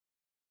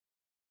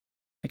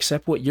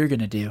 except what you're going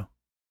to do.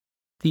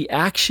 The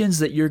actions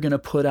that you're going to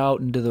put out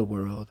into the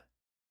world.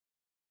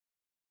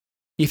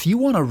 If you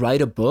want to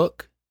write a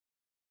book,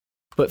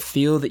 but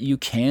feel that you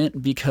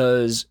can't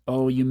because,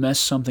 you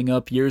messed something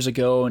up years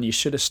ago and you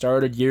should have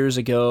started years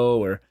ago,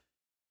 or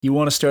you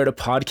want to start a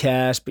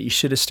podcast, but you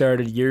should have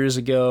started years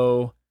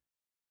ago,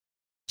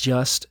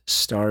 just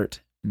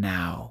start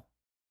now.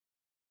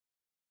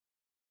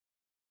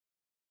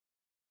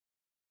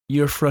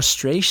 Your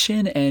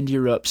frustration and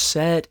your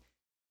upset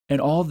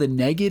and all the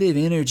negative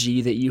energy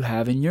that you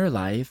have in your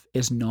life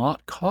is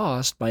not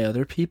caused by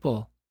other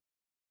people.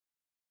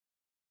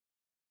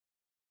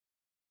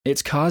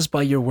 It's caused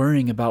by your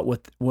worrying about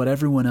what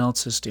everyone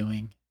else is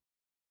doing.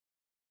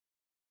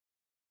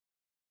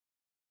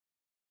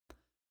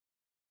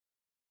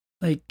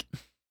 And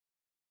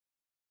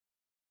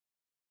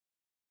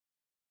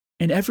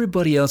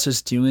everybody else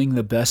is doing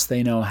the best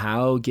they know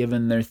how,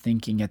 given their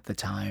thinking at the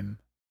time.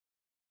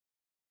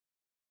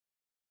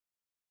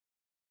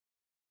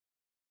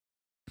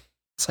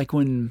 It's like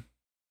when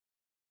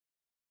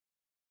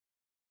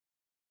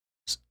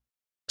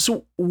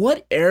So,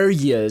 what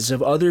areas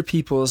of other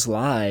people's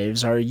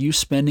lives are you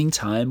spending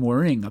time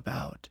worrying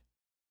about?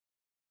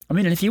 I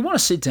mean, and if you want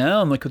to sit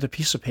down like with a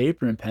piece of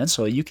paper and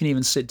pencil, you can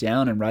even sit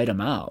down and write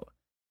them out.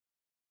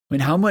 I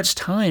mean, how much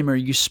time are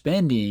you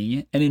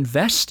spending and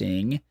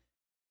investing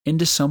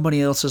into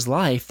somebody else's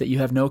life that you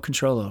have no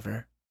control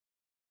over?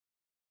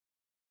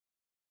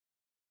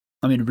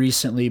 I mean,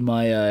 recently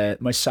my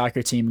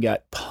soccer team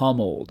got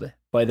pummeled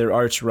by their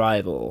arch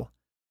rival.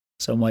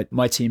 So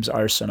my team's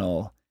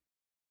Arsenal,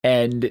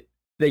 and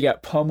they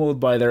got pummeled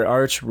by their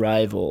arch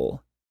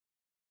rival.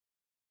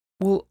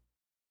 Well,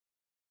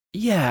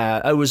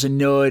 yeah, I was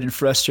annoyed and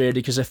frustrated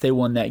because if they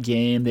won that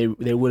game, they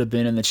would have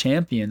been in the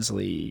Champions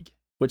League,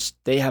 which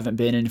they haven't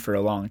been in for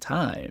a long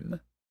time.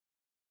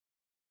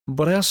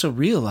 But I also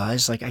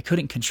realized like I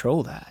couldn't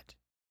control that.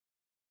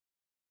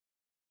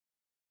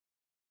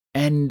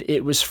 And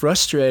it was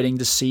frustrating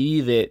to see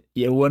that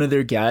one of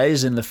their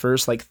guys in the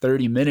first like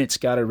 30 minutes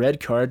got a red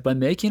card by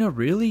making a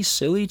really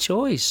silly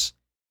choice.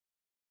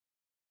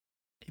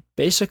 He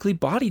basically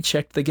body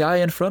checked the guy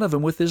in front of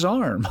him with his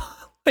arm.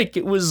 Like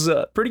it was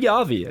pretty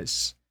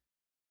obvious.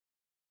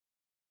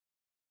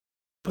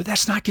 But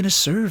that's not going to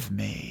serve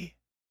me.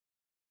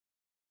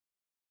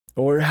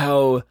 Or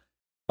how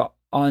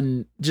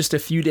on just a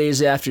few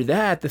days after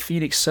that, the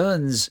Phoenix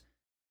Suns,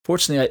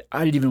 fortunately,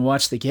 I didn't even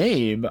watch the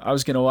game. I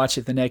was going to watch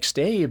it the next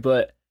day,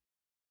 but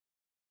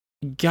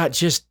got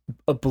just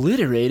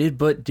obliterated,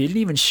 but didn't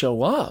even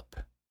show up.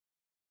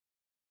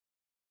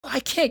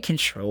 I can't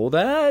control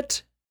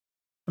that.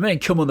 I mean, I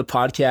come on the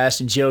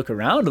podcast and joke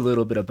around a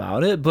little bit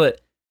about it,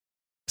 but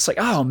it's like,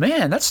 oh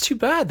man, that's too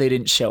bad they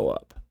didn't show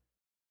up.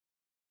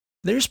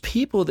 There's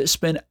people that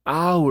spend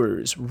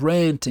hours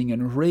ranting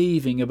and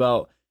raving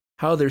about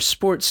how their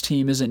sports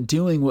team isn't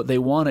doing what they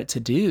want it to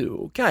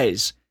do.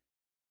 Guys,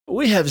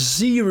 we have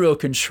zero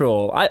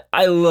control.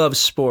 I love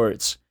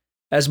sports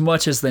as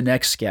much as the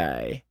next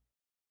guy.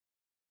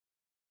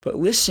 But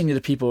listening to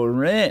the people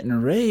rant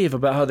and rave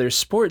about how their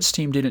sports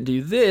team didn't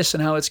do this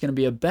and how it's going to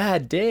be a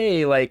bad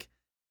day, like,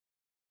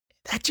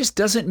 that just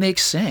doesn't make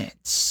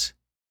sense.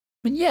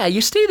 I mean, yeah,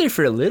 you stay there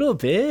for a little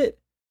bit.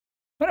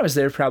 When I was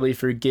there probably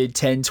for a good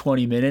 10,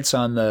 20 minutes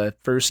on the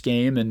first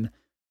game. And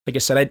like I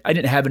said, I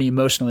didn't have any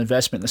emotional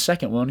investment in the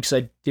second one because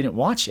I didn't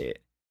watch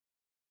it.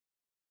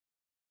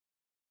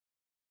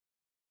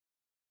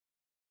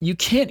 You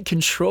can't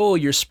control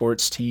your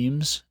sports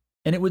teams,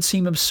 and it would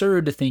seem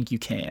absurd to think you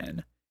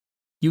can.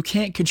 You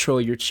can't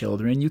control your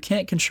children. You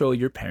can't control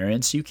your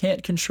parents. You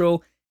can't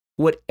control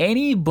what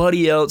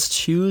anybody else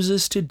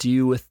chooses to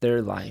do with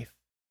their life.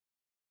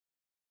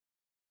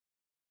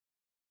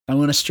 I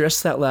want to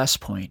stress that last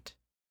point.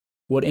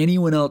 What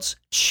anyone else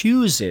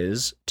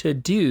chooses to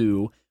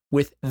do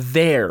with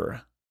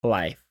their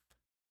life.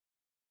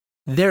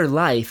 Their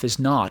life is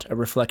not a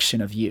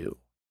reflection of you.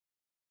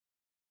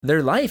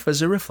 Their life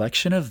is a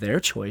reflection of their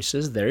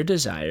choices, their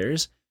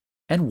desires,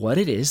 and what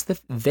it is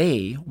that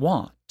they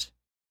want.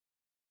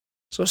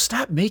 So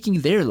stop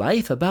making their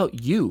life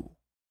about you.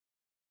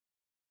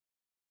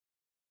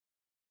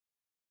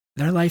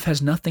 Their life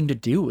has nothing to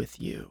do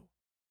with you.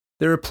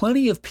 There are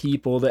plenty of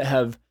people that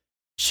have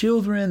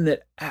children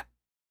that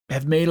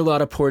have made a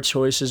lot of poor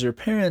choices, or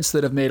parents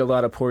that have made a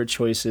lot of poor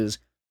choices,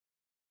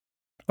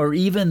 or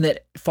even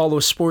that follow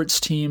sports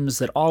teams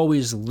that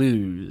always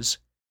lose,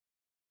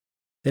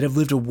 that have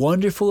lived a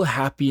wonderful,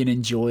 happy, and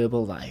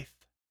enjoyable life.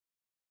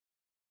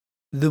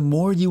 The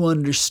more you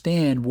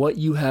understand what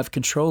you have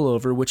control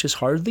over, which is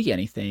hardly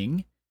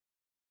anything,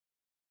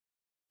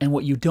 and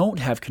what you don't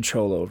have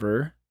control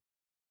over,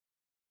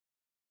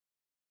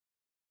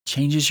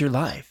 changes your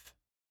life.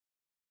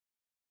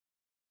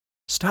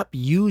 Stop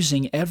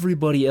using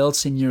everybody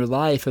else in your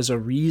life as a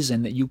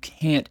reason that you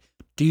can't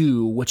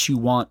do what you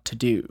want to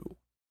do.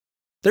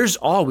 There's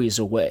always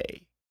a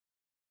way.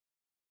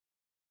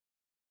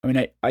 I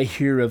mean, I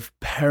hear of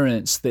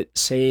parents that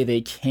say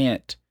they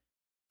can't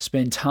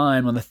spend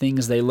time on the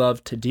things they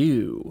love to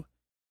do,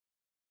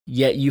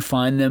 yet you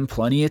find them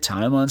plenty of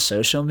time on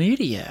social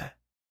media.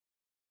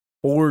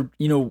 Or,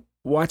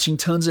 watching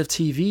tons of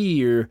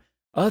TV or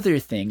other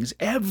things.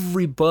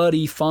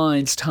 Everybody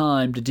finds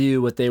time to do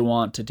what they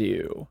want to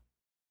do.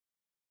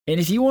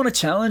 And if you want to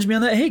challenge me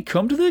on that, hey,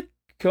 come to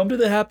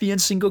the Happy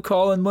and Single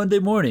call on Monday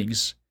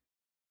mornings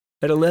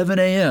at 11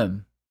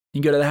 a.m.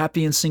 You can go to the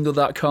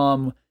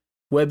happyandsingle.com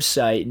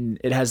website and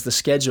it has the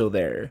schedule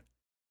there.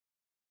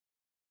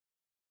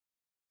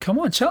 Come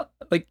on,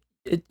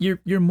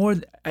 you're more.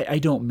 I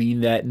don't mean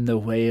that in the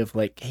way of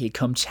like, hey,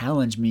 come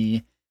challenge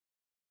me.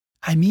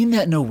 I mean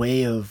that in a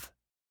way of,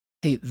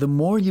 hey, the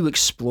more you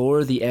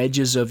explore the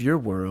edges of your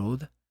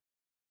world,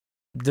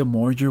 the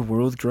more your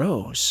world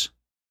grows.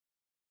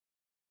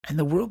 And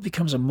the world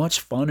becomes a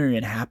much funner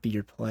and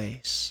happier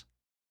place.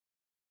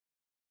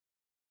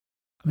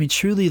 I mean,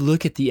 truly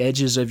look at the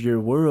edges of your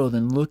world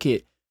and look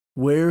at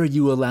where are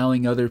you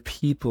allowing other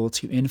people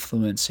to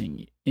influence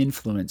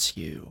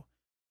you?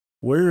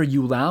 Where are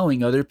you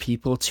allowing other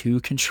people to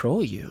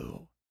control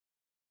you?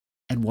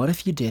 And what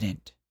if you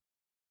didn't?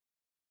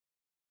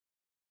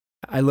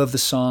 I love the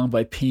song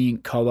by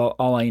Pink called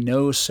All I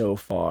Know So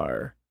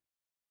Far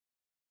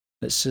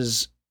that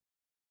says,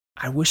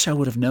 I wish I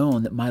would have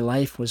known that my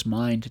life was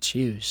mine to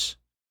choose.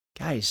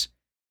 Guys,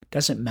 it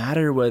doesn't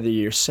matter whether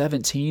you're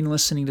 17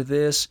 listening to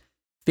this,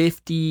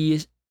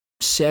 50,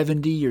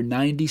 70, or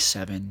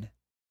 97.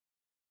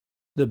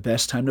 The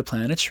best time to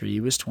plant a tree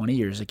was 20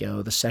 years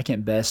ago. The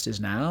second best is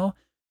now.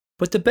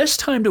 But the best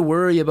time to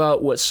worry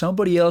about what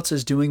somebody else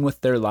is doing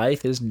with their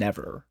life is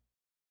never.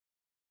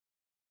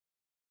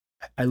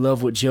 I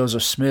love what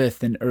Joseph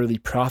Smith, an early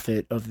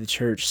prophet of the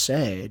church,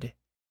 said.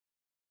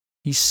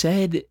 He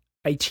said,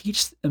 I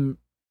teach them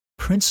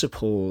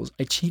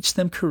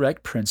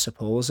correct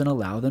principles and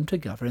allow them to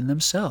govern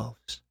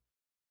themselves.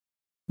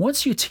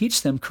 Once you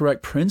teach them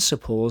correct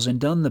principles and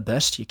done the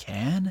best you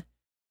can,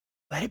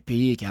 let it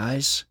be,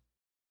 guys.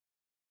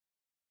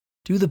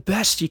 Do the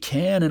best you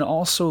can and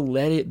also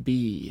let it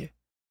be.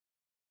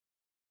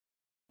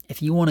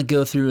 If you want to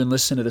go through and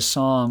listen to the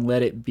song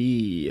Let It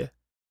Be,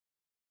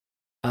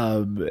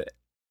 it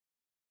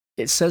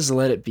says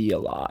let it be a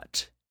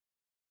lot.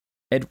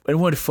 And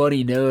one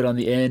funny note on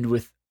the end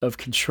of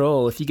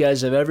Control, if you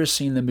guys have ever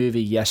seen the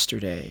movie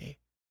Yesterday,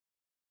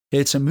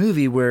 it's a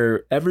movie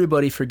where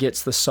everybody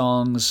forgets the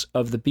songs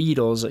of the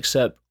Beatles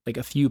except like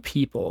a few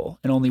people,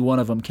 and only one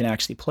of them can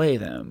actually play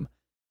them.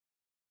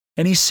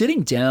 And he's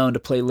sitting down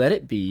to play Let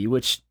It Be,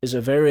 which is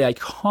a very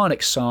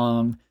iconic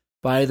song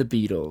by the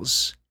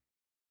Beatles.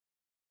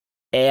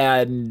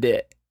 And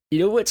you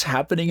know what's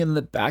happening in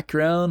the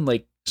background?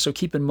 So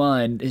keep in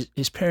mind,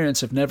 his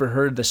parents have never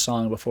heard the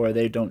song before.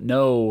 They don't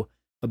know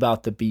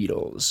about the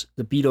Beatles.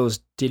 The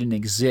Beatles didn't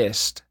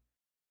exist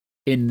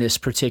in this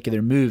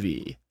particular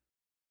movie.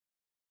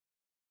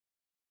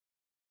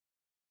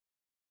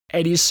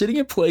 And he's sitting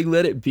and playing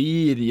Let It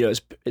Be, and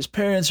his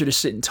parents are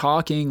just sitting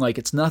talking like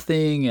it's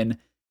nothing, and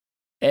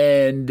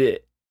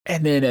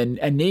then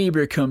a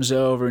neighbor comes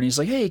over and he's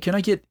like, "Hey, can I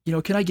get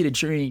a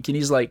drink?" And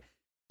he's like,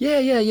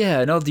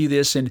 "Yeah, and I'll do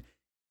this." And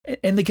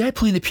the guy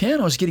playing the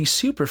piano is getting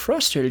super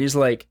frustrated. He's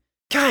like,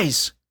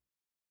 "Guys,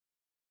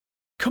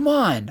 come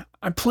on,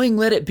 I'm playing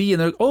Let It Be."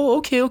 And they're like, "Oh,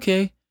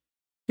 okay."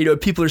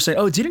 People are saying,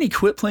 "Oh, didn't he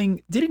quit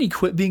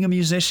being a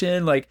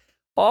musician?" Like,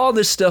 all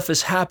this stuff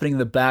is happening in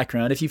the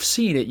background. If you've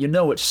seen it, you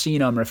know what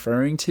scene I'm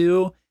referring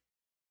to.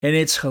 And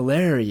it's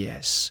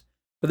hilarious.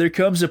 But there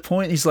comes a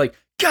point, he's like,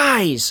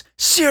 "Guys,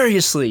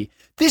 seriously,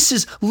 this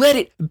is Let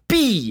It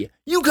Be.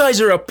 You guys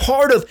are a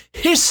part of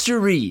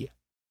history."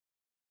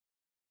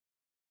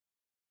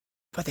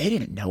 But they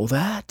didn't know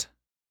that.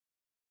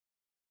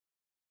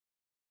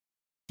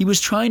 He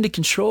was trying to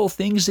control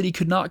things that he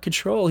could not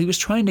control. He was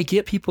trying to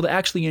get people to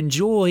actually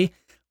enjoy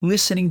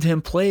listening to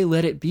him play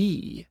Let It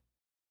Be.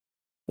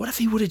 What if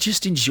he would have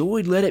just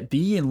enjoyed Let It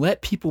Be and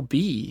let people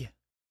be?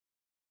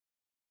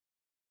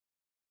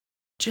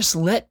 Just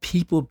let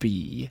people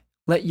be.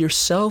 Let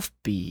yourself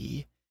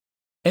be.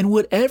 And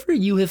whatever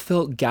you have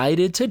felt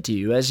guided to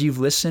do as you've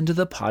listened to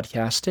the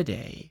podcast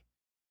today,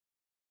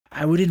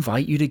 I would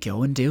invite you to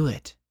go and do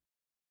it.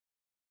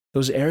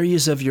 Those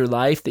areas of your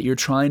life that you're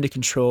trying to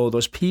control,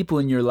 those people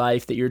in your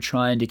life that you're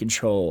trying to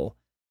control,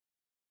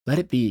 let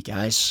it be,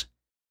 guys.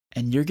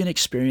 And you're going to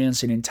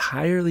experience an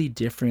entirely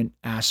different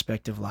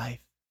aspect of life.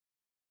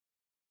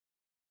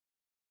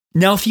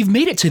 Now, if you've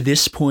made it to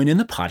this point in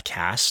the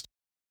podcast,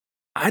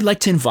 I'd like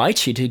to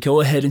invite you to go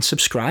ahead and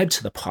subscribe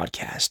to the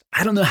podcast.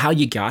 I don't know how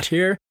you got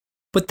here,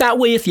 but that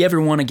way, if you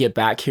ever want to get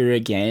back here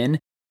again,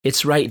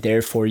 it's right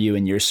there for you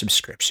in your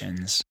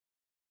subscriptions.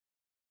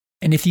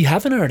 And if you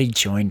haven't already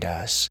joined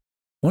us,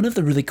 one of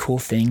the really cool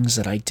things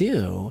that I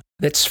do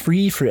that's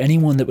free for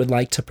anyone that would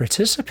like to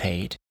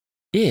participate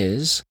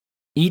is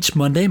each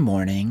Monday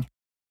morning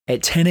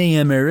at 10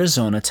 a.m.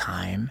 Arizona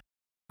time,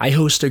 I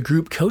host a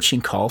group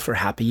coaching call for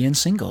Happy and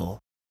Single.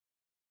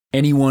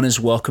 Anyone is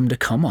welcome to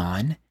come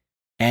on,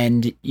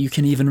 and you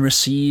can even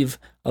receive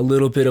a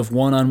little bit of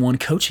one-on-one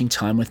coaching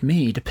time with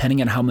me,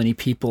 depending on how many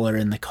people are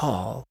in the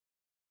call.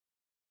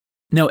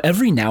 Now,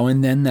 every now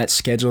and then that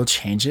schedule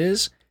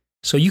changes,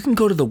 so you can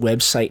go to the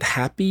website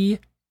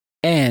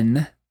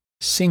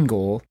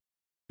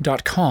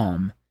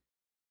happynsingle.com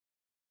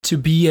to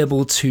be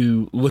able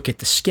to look at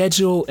the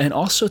schedule and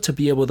also to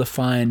be able to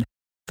find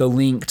the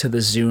link to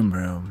the Zoom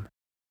room.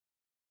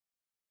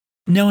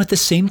 Now, at the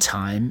same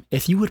time,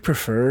 if you would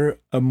prefer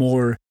a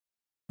more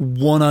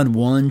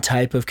one-on-one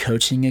type of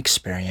coaching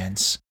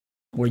experience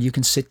where you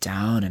can sit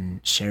down and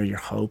share your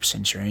hopes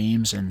and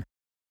dreams and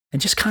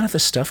just kind of the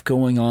stuff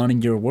going on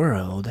in your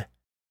world,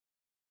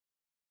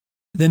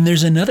 then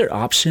there's another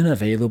option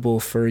available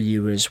for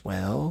you as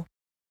well.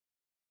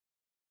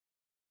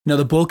 Now,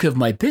 the bulk of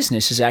my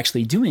business is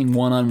actually doing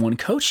one-on-one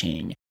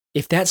coaching.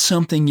 If that's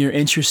something you're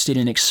interested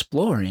in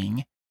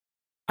exploring,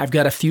 I've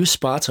got a few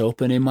spots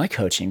open in my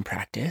coaching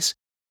practice.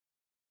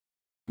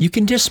 You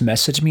can just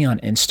message me on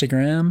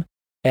Instagram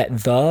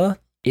at the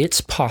It's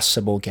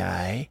Possible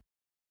Guy,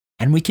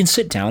 and we can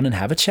sit down and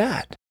have a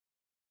chat.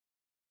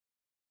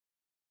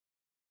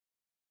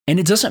 And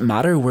it doesn't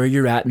matter where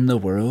you're at in the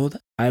world.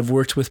 I've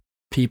worked with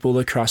people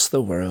across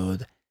the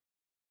world.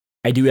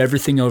 I do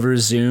everything over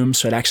Zoom,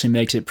 so it actually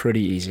makes it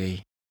pretty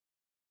easy.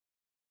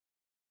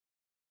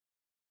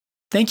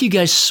 Thank you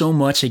guys so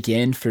much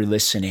again for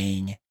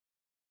listening.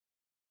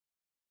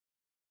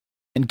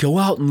 And go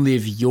out and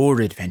live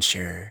your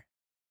adventure.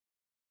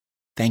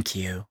 Thank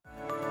you.